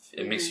if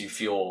it makes you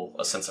feel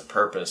a sense of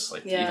purpose,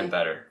 even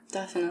better.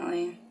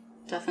 Definitely.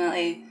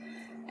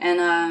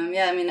 And,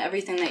 I mean,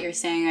 everything that you're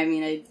saying, I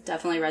mean, it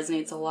definitely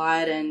resonates a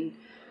lot. And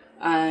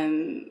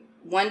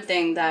one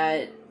thing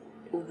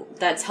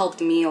that's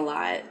helped me a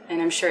lot, and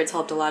I'm sure it's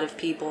helped a lot of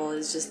people,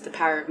 is just the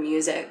power of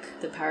music,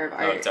 the power of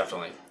art. Oh,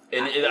 definitely.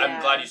 And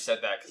I'm glad you said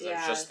that, because I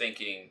was just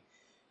thinking,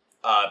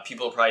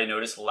 people probably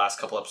noticed the last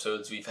couple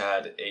episodes we've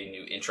had a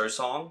new intro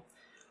song.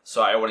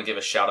 So I want to give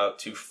a shout out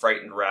to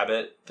Frightened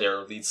Rabbit.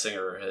 Their lead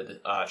singer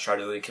had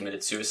tragically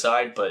committed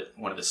suicide, but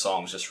one of the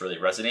songs just really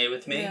resonated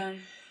with me. Yeah.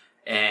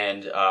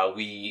 And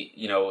we,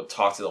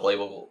 talked to the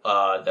label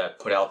that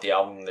put out the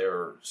album. They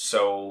were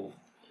so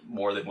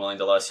more than willing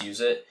to let us use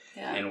it.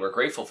 Yeah. And we're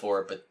grateful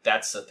for it, but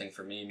that's the thing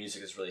for me.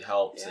 Music has really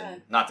helped. Yeah.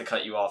 And not to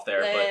cut you off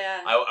there,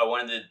 I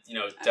wanted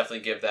to,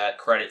 definitely give that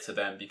credit to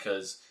them,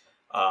 because,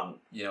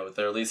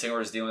 their lead singer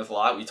was dealing with a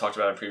lot. We talked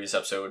about in a previous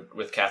episode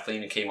with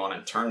Kathleen, who came on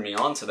and turned me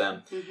on to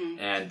them.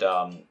 And,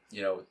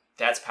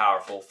 that's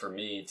powerful for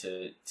me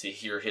to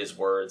hear his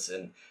words.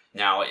 And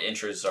now it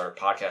enters our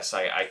podcast.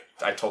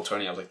 I told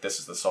Tony, I was like, this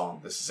is the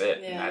song. This is it.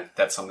 Yeah. And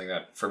that's something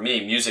that, for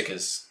me, music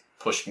has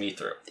pushed me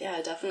through.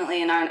 Yeah,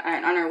 definitely. And on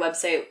our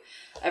website,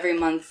 every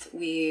month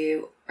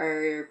we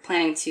are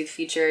planning to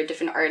feature a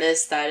different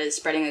artist that is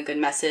spreading a good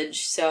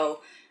message.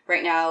 So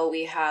right now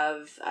we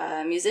have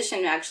a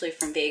musician actually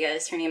from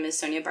Vegas. Her name is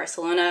Sonia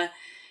Barcelona,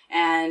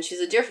 and she's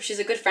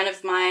a good friend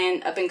of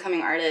mine, up and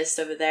coming artist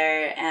over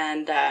there.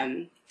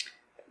 And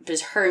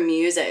just her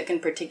music in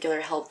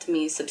particular helped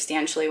me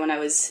substantially when I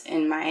was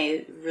in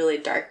my really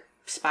dark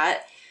spot.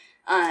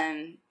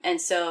 And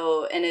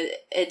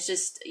it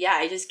just,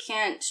 I just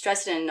can't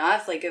stress it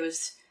enough. Like, it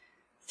was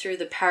through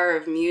the power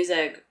of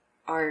music,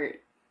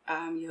 art,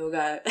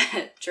 yoga,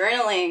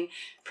 journaling,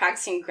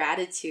 practicing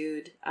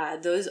gratitude.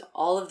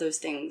 All of those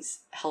things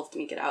helped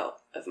me get out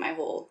of my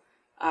hole.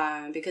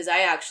 Because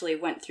I actually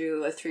went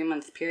through a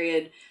 3-month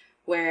period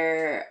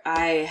where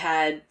I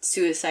had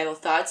suicidal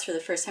thoughts for the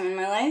first time in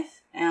my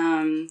life.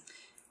 And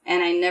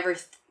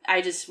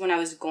when I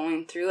was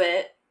going through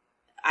it,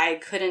 I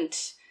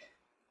couldn't,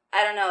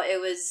 I don't know, it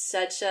was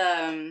such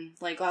I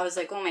was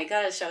like, oh my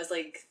gosh, I was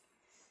like,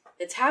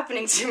 it's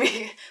happening to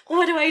me.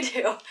 What do I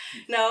do?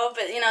 No,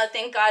 but,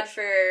 thank God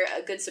for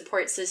a good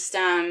support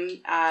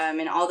system,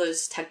 and all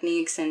those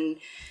techniques and,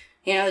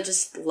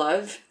 just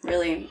love,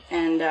 really.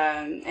 And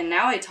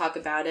now I talk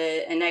about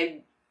it,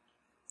 and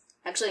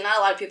actually not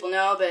a lot of people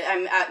know, but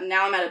I'm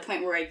at a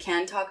point where I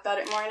can talk about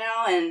it more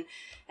now,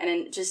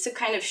 and just to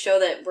kind of show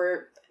that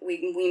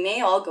we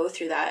may all go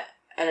through that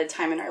at a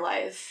time in our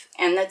life,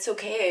 and that's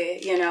okay.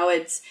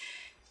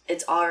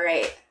 It's all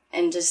right.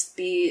 And just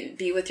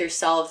be with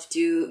yourself.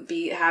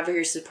 Have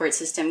your support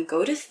system.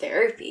 Go to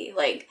therapy.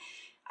 Like,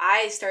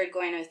 I started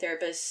going to a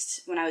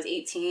therapist when I was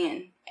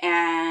 18,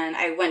 and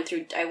I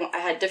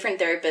had different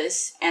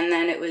therapists, and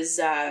then it was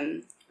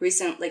a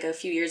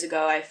few years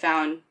ago, I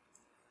found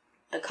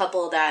a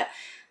couple that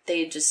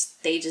they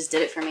just did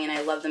it for me, and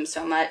I love them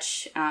so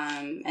much.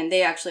 And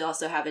they actually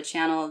also have a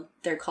channel.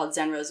 They're called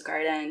Zen Rose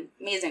Garden.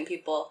 Amazing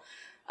people.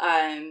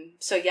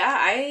 So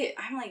yeah,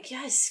 I'm like,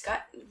 yes, God,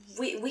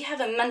 we have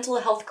a mental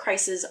health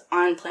crisis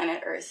on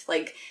planet Earth.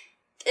 Like,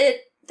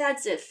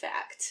 that's a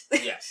fact.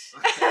 Yes.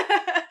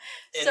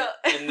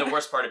 And the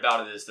worst part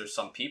about it is there's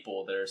some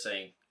people that are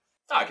saying,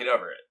 get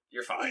over it.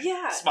 You're fine.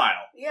 Yeah.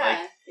 Smile.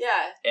 Yeah.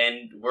 Yeah.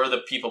 And we're the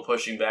people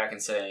pushing back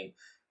and saying,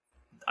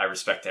 I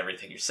respect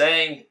everything you're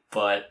saying,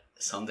 but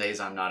some days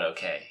I'm not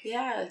okay.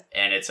 Yeah.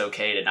 And it's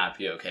okay to not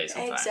be okay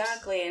sometimes.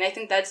 Exactly. And I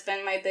think that's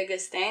been my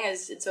biggest thing,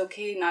 is it's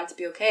okay not to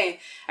be okay.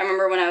 I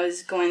remember when I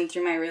was going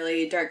through my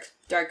really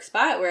dark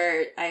spot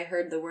where I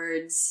heard the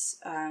words,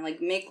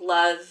 make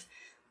love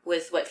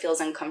with what feels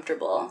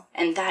uncomfortable.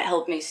 And that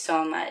helped me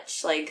so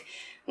much. Like,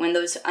 when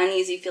those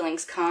uneasy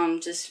feelings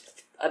come,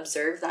 just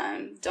observe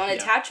them. Don't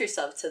attach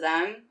yourself to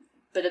them,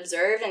 but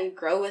observe and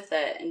grow with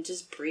it and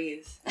just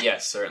breathe.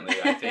 Yes, certainly.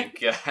 I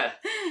think, I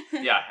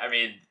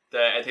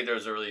think there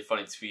was a really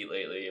funny tweet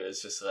lately. It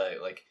was just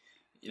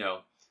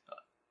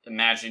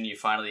imagine you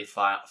finally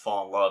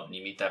fall in love and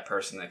you meet that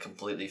person that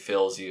completely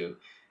fills you,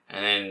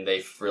 and then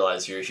they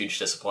realize you're a huge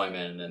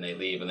disappointment, and then they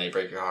leave and they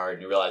break your heart,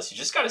 and you realize you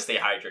just got to stay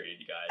hydrated,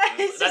 you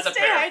guys. That's a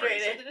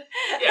paraphrase.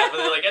 Yeah, but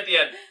at the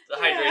end, the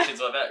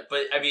hydration's what matters.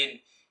 But I mean,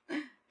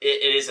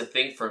 it is a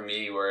thing for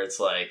me where it's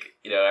like,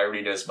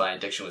 everybody knows my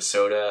addiction with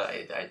soda.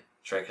 I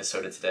drank a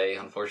soda today,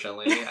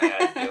 unfortunately. I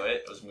had to do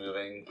it. I was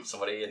moving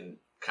somebody and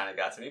kind of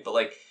got to me.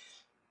 But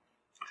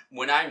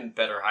when I'm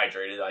better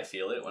hydrated, I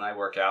feel it. When I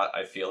work out,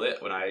 I feel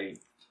it. When I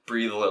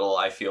breathe a little,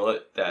 I feel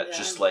it. That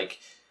just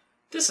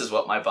this is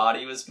what my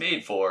body was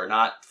made for,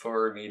 not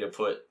for me to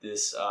put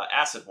this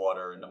acid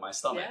water into my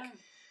stomach.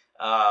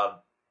 Yeah.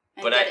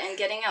 And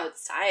getting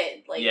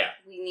outside. We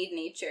need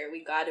nature.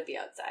 We gotta be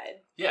outside.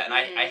 Yeah, and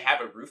I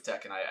have a roof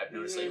deck, and I've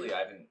noticed lately I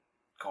haven't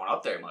gone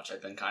up there much.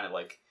 I've been kind of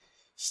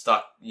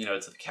stuck, to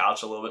the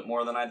couch a little bit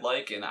more than I'd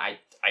like, and I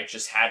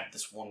just had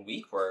this one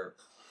week where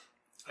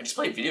I just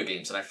played video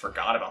games and I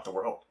forgot about the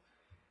world.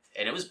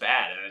 And it was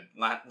bad. And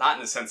not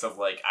in the sense of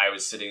I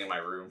was sitting in my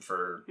room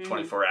for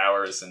 24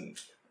 hours and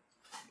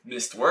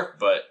missed work,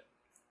 but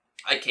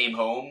I came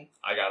home,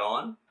 I got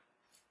on,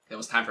 it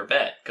was time for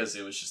bed, because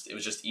it was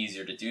just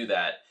easier to do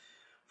that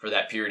for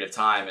that period of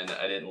time, and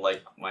I didn't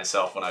like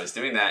myself when I was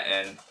doing that.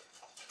 And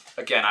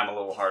again, I'm a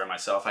little hard on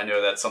myself. I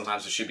know that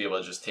sometimes I should be able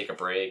to just take a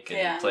break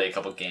and play a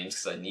couple games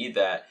because I need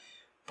that,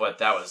 but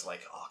that was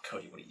oh,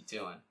 Cody, what are you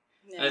doing?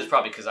 Yeah. And it's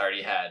probably because I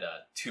already had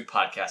 2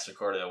 podcasts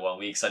recorded in 1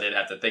 week, so I didn't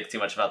have to think too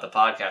much about the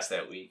podcast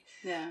that week.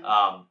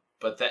 Yeah.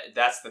 But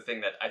that's the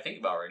thing that I think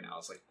about right now.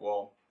 It's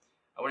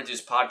I want to do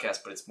this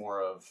podcast, but it's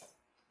more of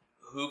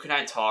who can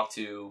I talk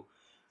to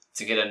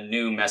get a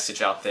new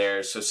message out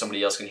there so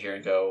somebody else can hear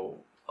and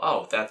go,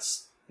 oh,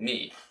 that's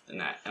me and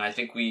that. And I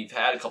think we've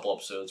had a couple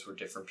episodes where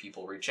different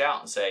people reach out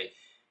and say,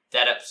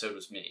 that episode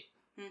was me.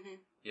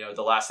 Mm-hmm.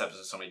 The last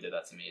episode, somebody did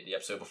that to me. The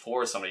episode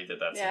before, somebody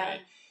did that to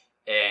me.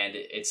 And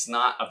it's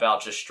not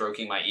about just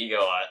stroking my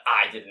ego.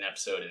 I did an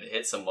episode and it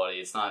hit somebody.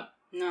 It's not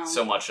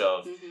so much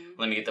of,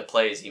 let me get the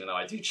plays, even though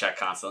I do check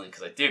constantly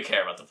because I do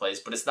care about the plays.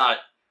 But it's not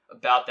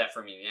about that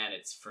for me, man.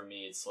 For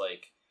me, it's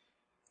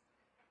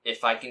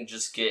if I can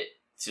just get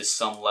to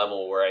some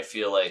level where I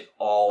feel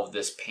all of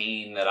this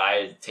pain that I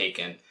had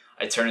taken,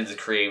 I turn into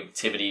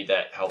creativity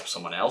that helps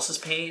someone else's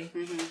pain,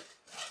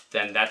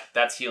 then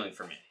that's healing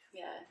for me.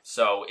 Yeah.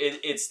 So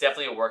it's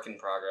definitely a work in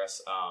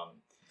progress.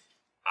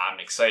 I'm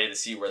excited to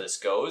see where this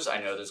goes. I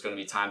know there's going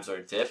to be times where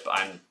I dip.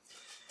 I'm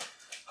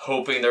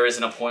hoping there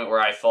isn't a point where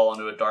I fall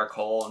into a dark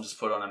hole and just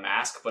put on a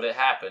mask, but it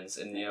happens.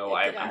 And,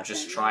 I'm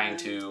just trying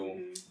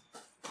to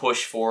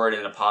push forward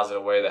in a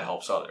positive way that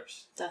helps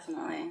others.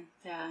 Definitely.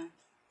 Yeah.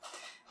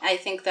 I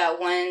think that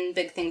one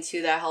big thing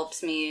too that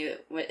helps me,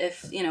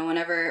 if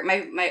whenever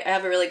I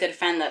have a really good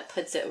friend that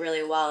puts it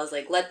really well, is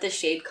let the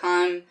shade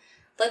come,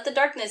 let the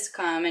darkness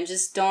come, and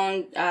just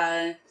don't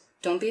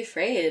be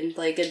afraid.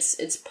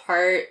 It's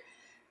part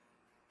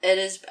It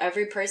is,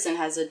 every person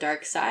has a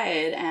dark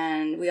side,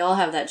 and we all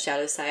have that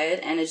shadow side,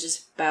 and it's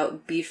just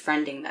about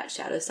befriending that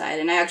shadow side.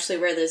 And I actually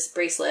wear this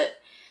bracelet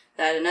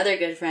that another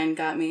good friend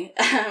got me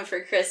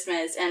for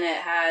Christmas, and it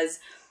has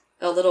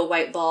a little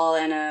white ball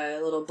and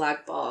a little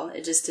black ball.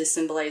 It just to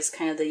symbolize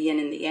kind of the yin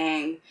and the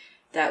yang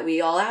that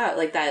we all have,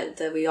 like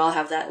that we all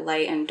have that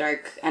light and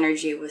dark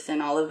energy within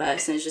all of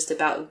us, and it's just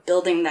about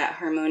building that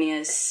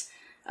harmonious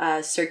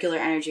circular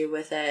energy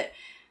with it,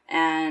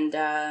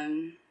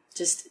 and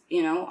just,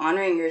 you know,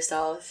 honoring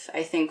yourself.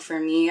 I think for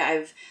me,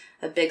 a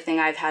big thing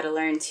I've had to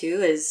learn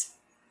too is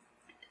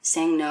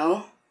saying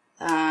no.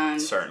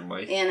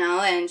 Certainly. You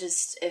know, and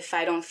just if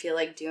I don't feel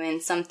like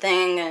doing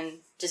something, and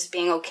just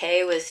being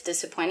okay with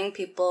disappointing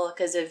people.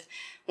 Because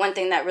one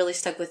thing that really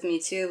stuck with me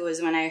too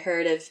was when I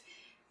heard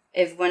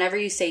if whenever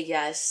you say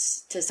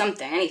yes to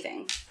something,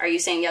 anything, are you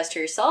saying yes to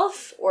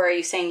yourself, or are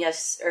you saying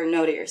yes or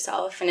no to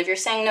yourself? And if you're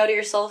saying no to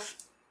yourself,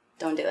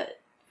 don't do it.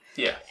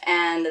 Yeah.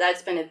 And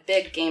that's been a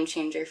big game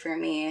changer for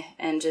me,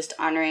 and just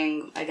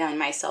honoring, again,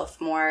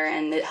 myself more.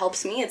 And it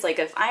helps me. It's like,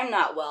 if I'm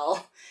not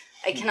well,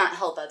 I cannot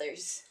help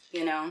others,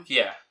 you know?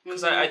 Yeah.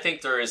 Because I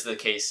think there is the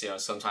case, you know,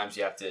 sometimes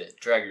you have to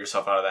drag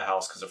yourself out of the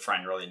house because a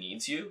friend really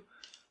needs you.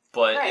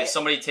 But if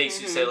somebody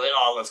takes you, say, like,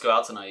 oh, let's go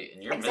out tonight,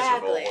 and you're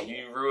miserable, well,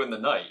 you ruin the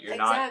night. You're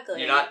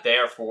not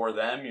there for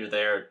them. You're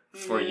there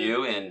for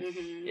you. And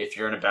if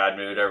you're in a bad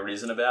mood,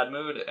 everybody's in a bad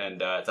mood. And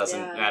it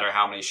doesn't matter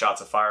how many shots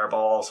of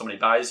Fireball somebody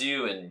buys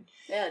you, and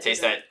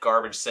taste that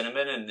garbage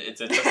cinnamon, and it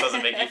just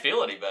doesn't make you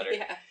feel any better.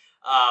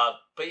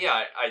 But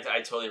yeah,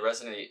 I totally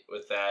resonate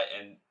with that,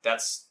 and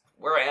that's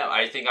where I am.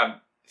 I think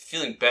I'm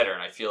feeling better,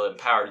 and I feel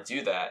empowered to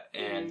do that.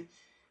 And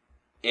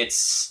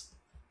it's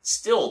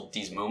still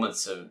these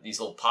moments of these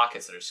little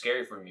pockets that are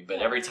scary for me,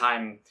 but every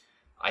time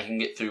I can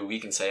get through a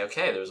week and say,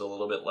 okay, there's a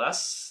little bit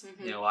less,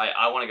 you know,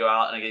 I want to go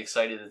out and I get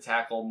excited to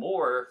tackle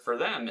more for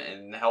them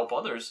and help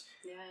others.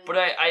 But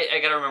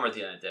I gotta remember at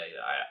the end of the day,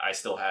 I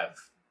still have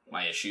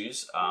my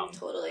issues.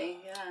 Totally,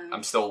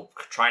 I'm still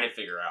trying to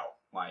figure out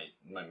my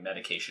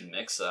medication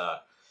mix.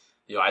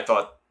 You know, I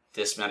thought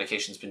this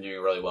medication's been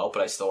doing really well,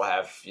 but I still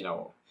have, you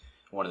know,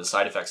 one of the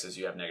side effects is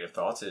you have negative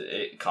thoughts.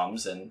 It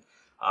comes, and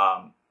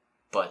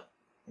but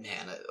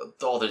man,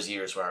 all those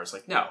years where I was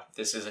like, no,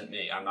 this isn't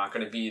me. I'm not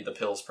going to be the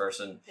pills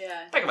person.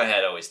 Back of my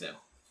head, I always knew.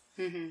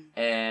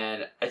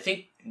 And I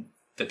think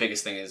the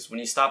biggest thing is when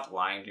you stop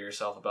lying to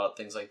yourself about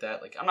things like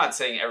that. Like, I'm not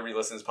saying everybody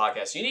listens to this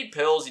podcast, you need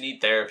pills, you need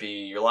therapy,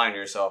 you're lying to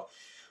yourself.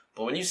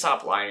 But when you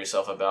stop lying to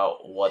yourself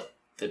about what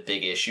the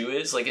big issue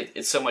is, like,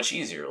 it's so much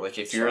easier. Like,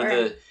 if you're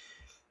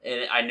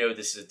and I know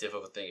this is a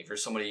difficult thing, if you're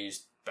somebody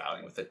who's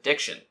battling with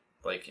addiction,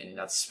 like, and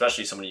that's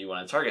especially somebody you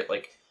want to target,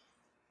 like,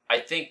 I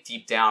think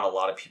deep down a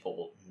lot of people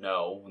will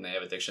know when they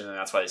have addiction, and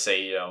that's why they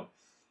say, you know,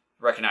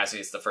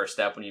 recognizing it's the first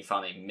step. When you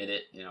finally admit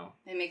it, you know,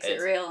 it makes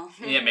it real.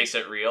 Yeah, it makes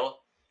it real.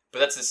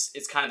 But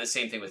it's kind of the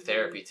same thing with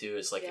therapy too.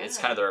 It's like it's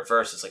kind of the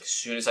reverse. It's like as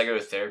soon as I go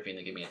to therapy and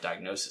they give me a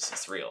diagnosis,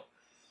 it's real.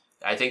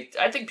 I think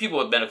people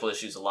with medical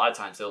issues, a lot of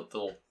times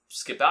they'll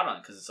skip out on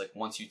it because it's like,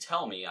 once you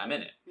tell me, I'm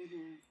in it.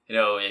 You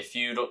know, if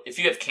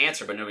you have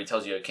cancer but nobody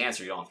tells you have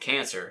cancer, you don't have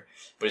cancer.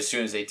 But as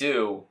soon as they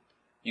do,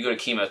 you go to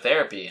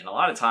chemotherapy, and a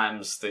lot of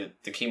times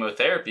the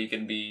chemotherapy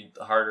can be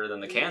harder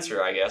than the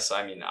cancer, I guess.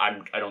 I mean,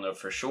 I don't know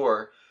for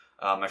sure.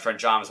 My friend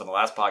John was on the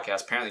last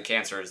podcast. Apparently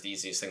cancer is the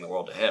easiest thing in the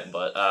world to him,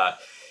 but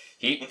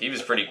he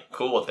was pretty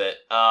cool with it.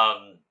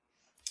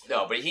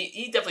 No, but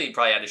he definitely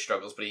probably had his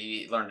struggles, but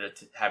he learned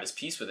to have his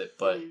peace with it.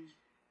 But,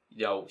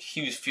 you know,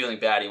 he was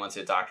feeling bad. He went to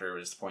the doctor. It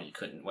was the point he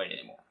couldn't wait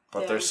anymore.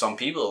 But there's some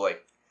people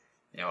like,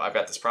 you know, I've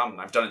got this problem.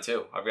 I've done it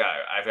too. I've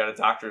got a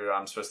doctor that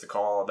I'm supposed to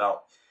call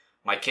about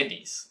my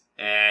kidneys.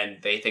 And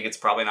they think it's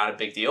probably not a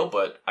big deal,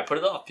 but I put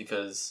it off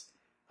because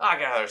I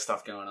got other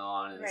stuff going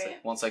on. And it's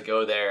like, once I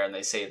go there and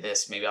they say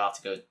this, maybe I'll have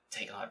to go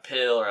take another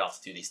pill, or I'll have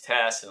to do these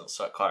tests, and it'll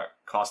start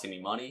costing me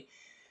money.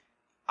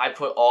 I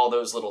put all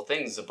those little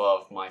things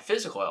above my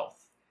physical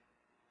health.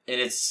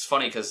 And it's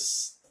funny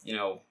because, you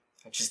know,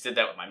 I just did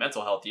that with my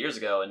mental health years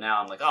ago, and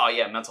now I'm like, oh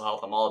yeah, mental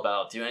health, I'm all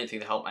about. Do anything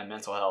to help my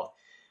mental health.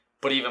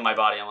 But even my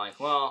body, I'm like,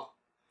 well,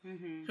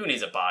 who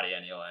needs a body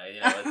anyway?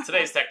 You know, with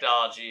today's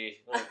technology,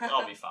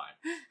 I'll be fine.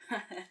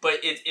 But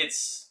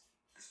it's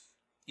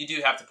you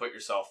do have to put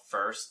yourself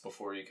first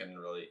before you can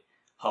really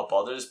help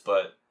others.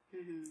 But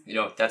you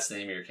know, that's the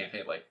name of your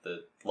campaign, like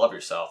the love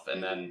yourself,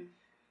 and then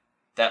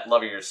that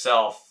loving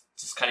yourself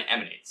just kind of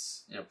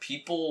emanates. You know,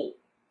 people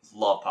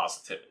love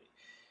positivity.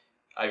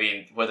 I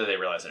mean, whether they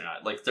realize it or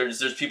not. Like,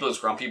 there's people who's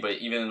grumpy, but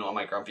even on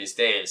my grumpiest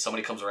days,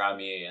 somebody comes around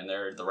me and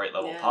they're the right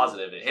level of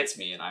positive. It hits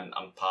me, and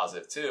I'm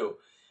positive too.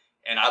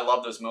 And I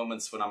love those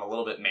moments when I'm a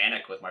little bit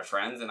manic with my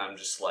friends and I'm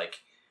just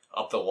like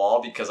up the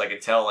wall, because I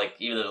could tell, like,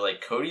 either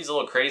like Cody's a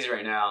little crazy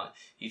right now.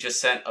 He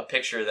just sent a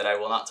picture that I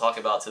will not talk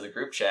about to the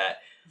group chat.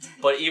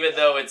 But even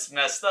though it's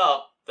messed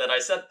up that I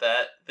sent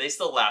that, they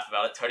still laugh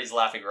about it. Cody's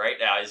laughing right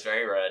now. He's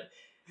very red.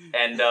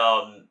 And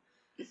then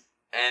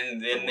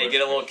they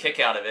get a little kick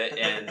out of it.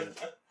 And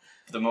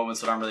the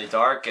moments when I'm really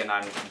dark and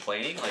I'm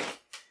complaining, like,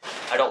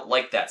 I don't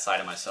like that side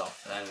of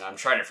myself, and I'm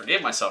trying to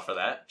forgive myself for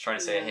that. Trying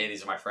to say, hey,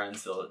 these are my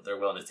friends; they're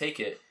willing to take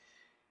it.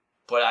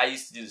 But I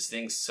used to do these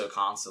things so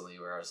constantly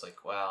where I was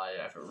like, wow,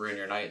 I have to ruin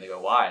your night, and they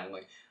go, why? And I'm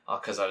like, oh,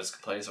 because I was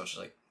complaining so much.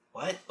 Like,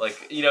 what?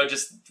 Like,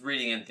 just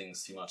reading in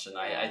things too much, and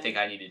I think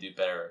I need to do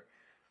better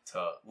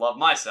to love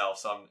myself.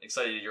 So I'm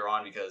excited that you're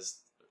on because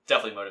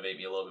definitely motivate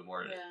me a little bit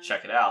more to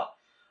check it out.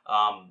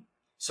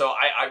 So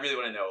I really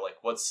want to know, like,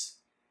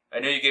 I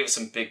know you gave us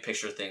some big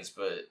picture things,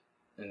 but,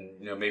 and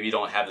maybe you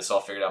don't have this all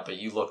figured out, but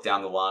you look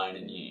down the line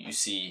and you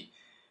see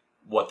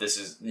what this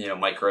is,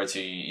 might grow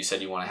to. You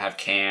said you want to have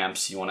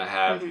camps, you want to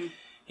have,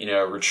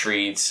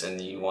 retreats,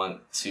 and you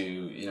want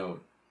to,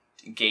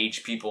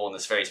 engage people in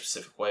this very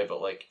specific way,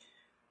 but like,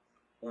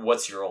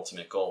 what's your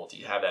ultimate goal? Do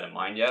you have that in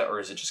mind yet,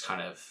 or is it just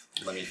kind of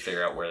let me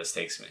figure out where this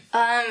takes me?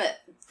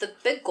 The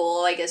big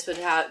goal, I guess,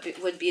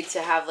 would be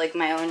to have like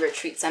my own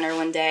retreat center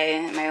one day,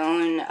 my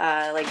own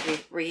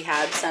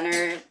rehab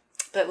center,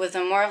 but with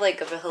a more like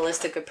of a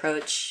holistic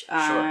approach.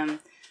 Sure.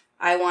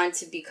 I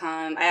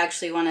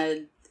actually want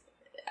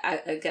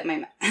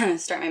to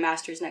start my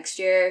master's next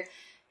year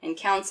in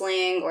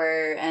counseling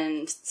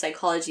and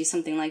psychology,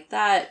 something like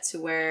that, to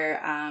where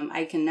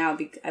I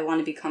want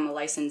to become a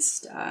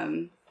licensed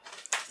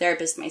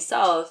therapist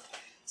myself.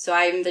 So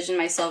I envision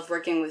myself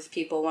working with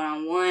people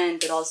one-on-one,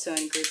 but also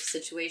in group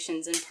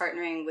situations and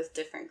partnering with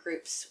different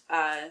groups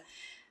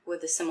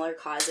with the similar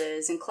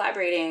causes and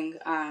collaborating.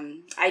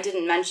 I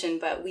didn't mention,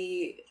 but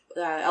we,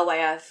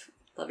 LYF,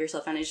 Love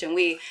Yourself Foundation,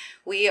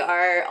 we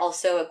are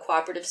also a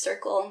cooperative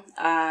circle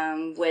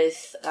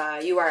with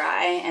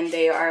URI, and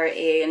they are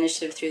a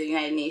initiative through the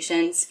United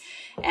Nations.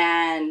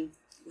 And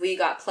we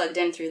got plugged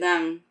in through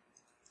them,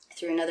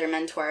 through another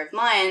mentor of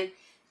mine.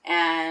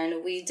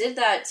 And we did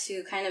that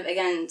to kind of,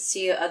 again,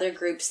 see other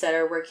groups that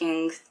are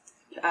working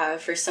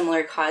for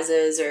similar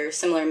causes or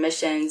similar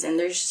missions. And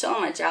there's so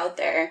much out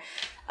there.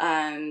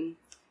 And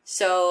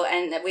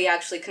we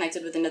actually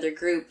connected with another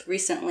group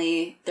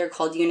recently. They're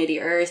called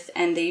Unity Earth,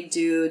 and they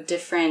do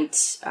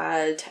different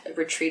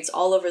retreats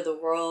all over the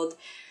world.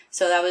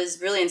 So that was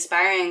really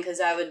inspiring because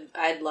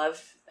I'd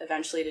love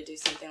eventually to do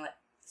something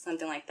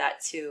like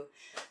that too.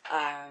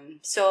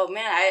 So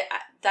man, I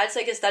that's,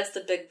 I guess that's the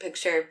big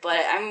picture, but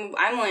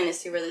I'm willing to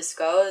see where this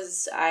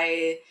goes.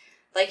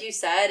 Like you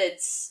said,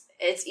 it's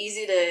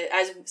easy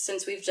to,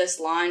 since we've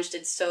just launched,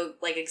 it's so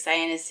like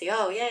exciting to see,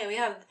 oh yeah, we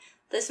have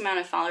this amount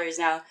of followers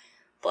now,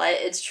 but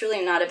it's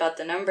truly not about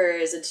the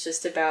numbers. It's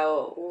just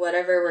about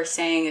whatever we're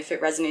saying. If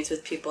it resonates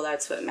with people,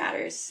 that's what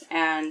matters.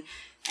 And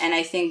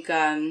I think,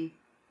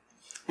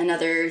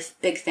 another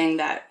big thing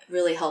that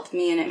really helped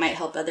me, and it might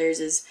help others,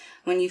 is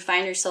when you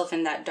find yourself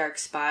in that dark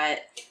spot,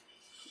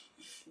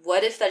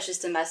 what if that's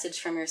just a message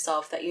from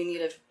yourself that you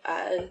need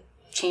to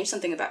change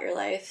something about your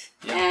life?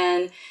 Yeah.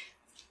 And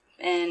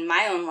in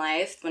my own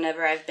life,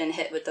 whenever I've been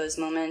hit with those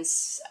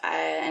moments,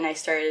 and I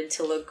started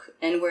to look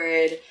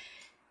inward,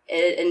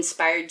 it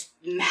inspired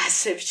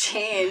massive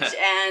change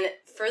and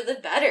for the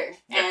better.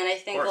 Yeah, and I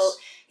think,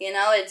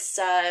 it's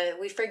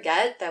we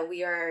forget that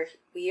we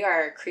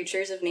are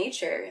creatures of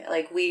nature.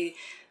 Like we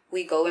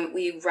go and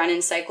we run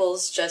in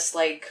cycles just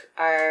like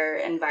our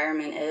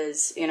environment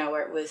is,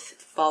 with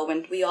fall,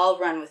 when we all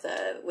run with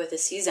a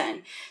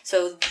season.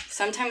 So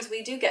sometimes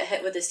we do get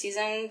hit with a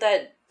season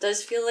that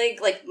does feel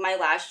like my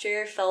last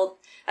year felt,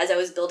 as I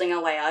was building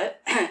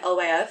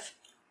LYF,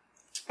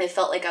 it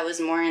felt like I was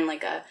more in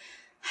like a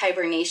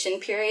hibernation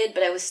period,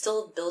 but I was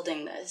still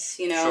building this,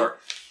 Sure.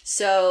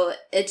 So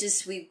it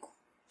just,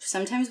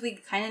 sometimes we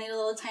kind of need a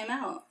little time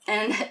out,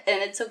 and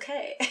it's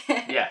okay.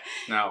 Yeah,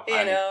 no,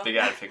 I'm a big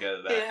advocate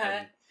of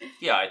that.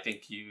 Yeah. And I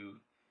think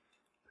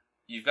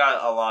you've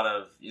got a lot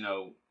of,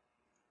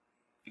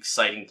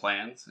 exciting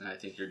plans, and I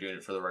think you're doing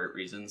it for the right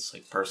reasons.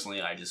 Like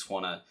personally, I just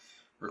want to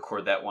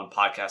record that one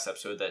podcast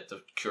episode that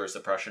cures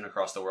depression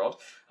across the world.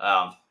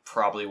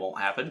 Probably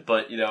won't happen,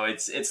 but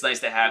it's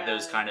nice to have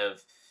those kind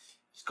of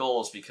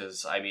goals,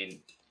 because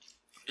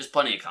there's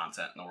plenty of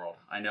content in the world.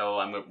 I know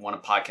I'm one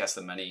of podcast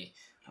of many.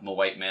 I'm a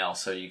white male,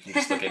 so you can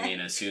just look at me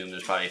and assume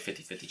there's probably a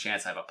 50-50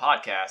 chance I have a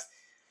podcast.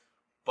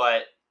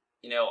 But,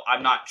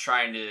 I'm not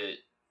trying to,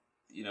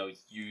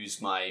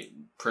 use my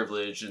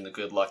privilege and the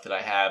good luck that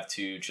I have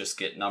to just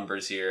get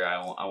numbers here.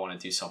 I want to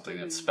do something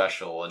that's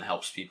special and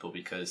helps people,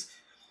 because,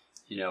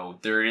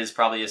 there is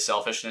probably a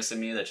selfishness in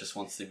me that just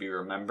wants to be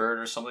remembered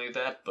or something like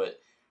that.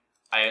 But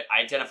I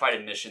identified a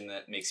mission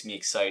that makes me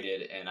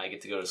excited, and I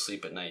get to go to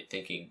sleep at night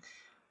thinking,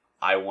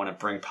 I want to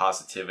bring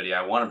positivity.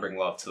 I want to bring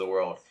love to the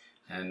world.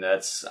 And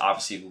that's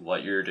obviously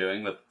what you're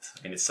doing with,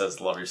 it says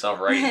Love Yourself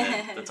right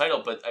in the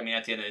title. But, at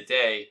the end of the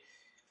day,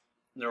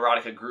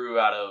 Neurotica grew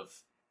out of,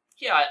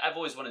 I've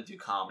always wanted to do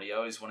comedy. I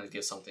always wanted to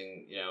give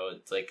something,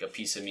 it's like a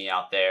piece of me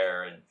out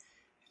there. And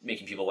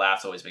making people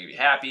laugh always makes me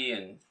happy.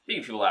 And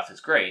making people laugh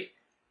is great.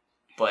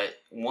 But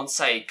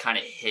once I kind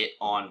of hit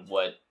on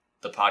what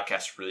the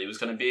podcast really was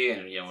going to be,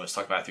 and, I was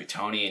talking about it through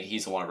Tony, and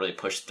he's the one that really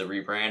pushed the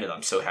rebrand. And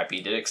I'm so happy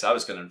he did it, because I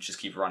was going to just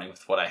keep running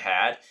with what I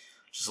had,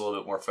 just a little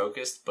bit more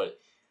focused. But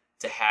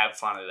to have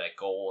finally that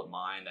goal in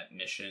mind, that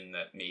mission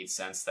that made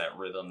sense, that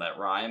rhythm, that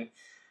rhyme,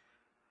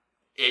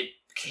 it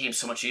became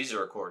so much easier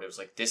to record. It was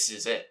like, this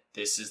is it.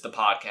 This is the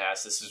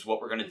podcast. This is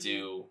what we're going to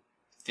do.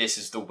 This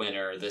is the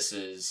winner. This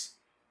is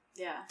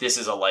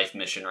a life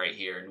mission right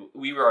here. And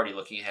we were already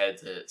looking ahead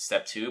to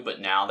step 2, but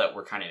now that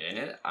we're kind of in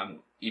it, I'm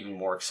even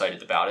more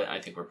excited about it. And I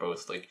think we're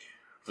both like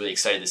really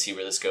excited to see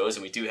where this goes.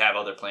 And we do have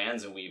other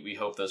plans, and we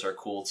hope those are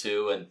cool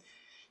too. And,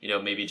 you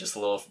know, maybe just a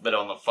little bit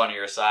on the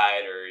funnier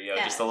side, or, you know,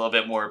 just a little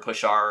bit more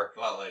push our... A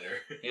lot lighter.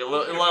 A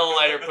little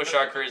lighter, push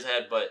our careers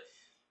ahead. But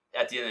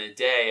at the end of the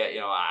day,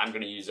 you know, I'm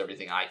going to use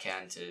everything I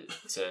can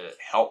to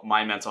help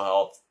my mental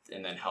health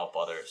and then help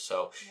others.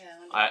 So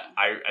I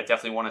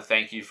definitely want to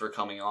thank you for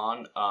coming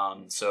on.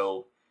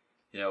 So,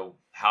 you know,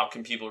 how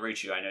can people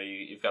reach you? I know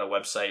you've got a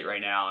website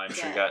right now. I'm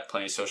sure you've got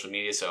plenty of social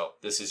media. So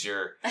this is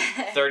your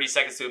 30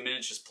 seconds to a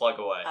minute. Just plug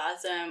away.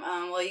 Awesome.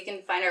 Well, you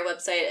can find our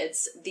website.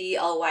 It's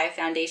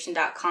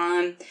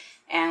thelyfoundation.com.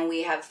 And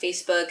we have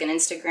Facebook and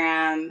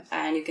Instagram.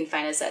 And you can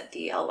find us at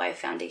the LY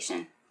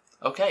Foundation.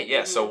 Okay,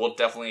 yeah. So we'll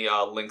definitely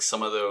link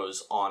some of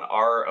those on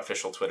our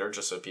official Twitter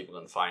just so people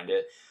can find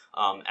it.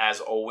 As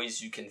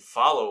always, you can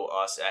follow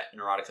us at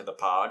Neurotica the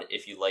Pod.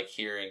 If you like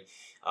hearing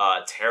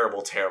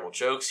terrible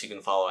jokes, you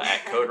can follow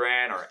at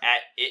CodeRan or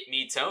at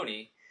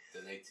ItMeTony.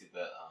 Donate to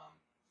the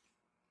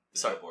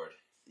billboard.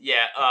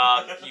 Yeah,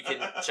 you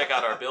can check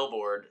out our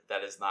billboard.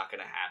 That is not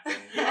going to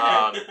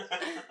happen.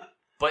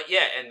 But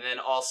yeah, and then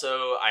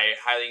also I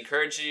highly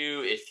encourage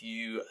you, if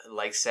you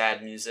like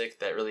sad music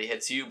that really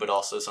hits you, but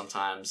also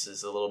sometimes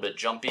is a little bit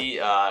jumpy,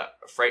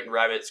 Frightened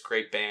Rabbits,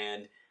 great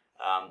band.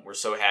 We're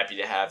so happy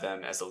to have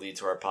them as the lead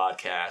to our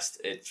podcast.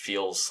 It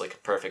feels like a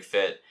perfect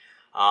fit.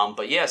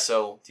 But yeah,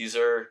 so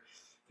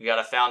we got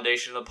a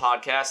foundation of the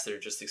podcast. They're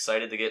just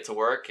excited to get to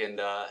work and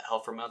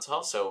help for mental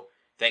health. So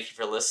thank you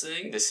for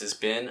listening. This has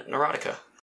been Neurotica.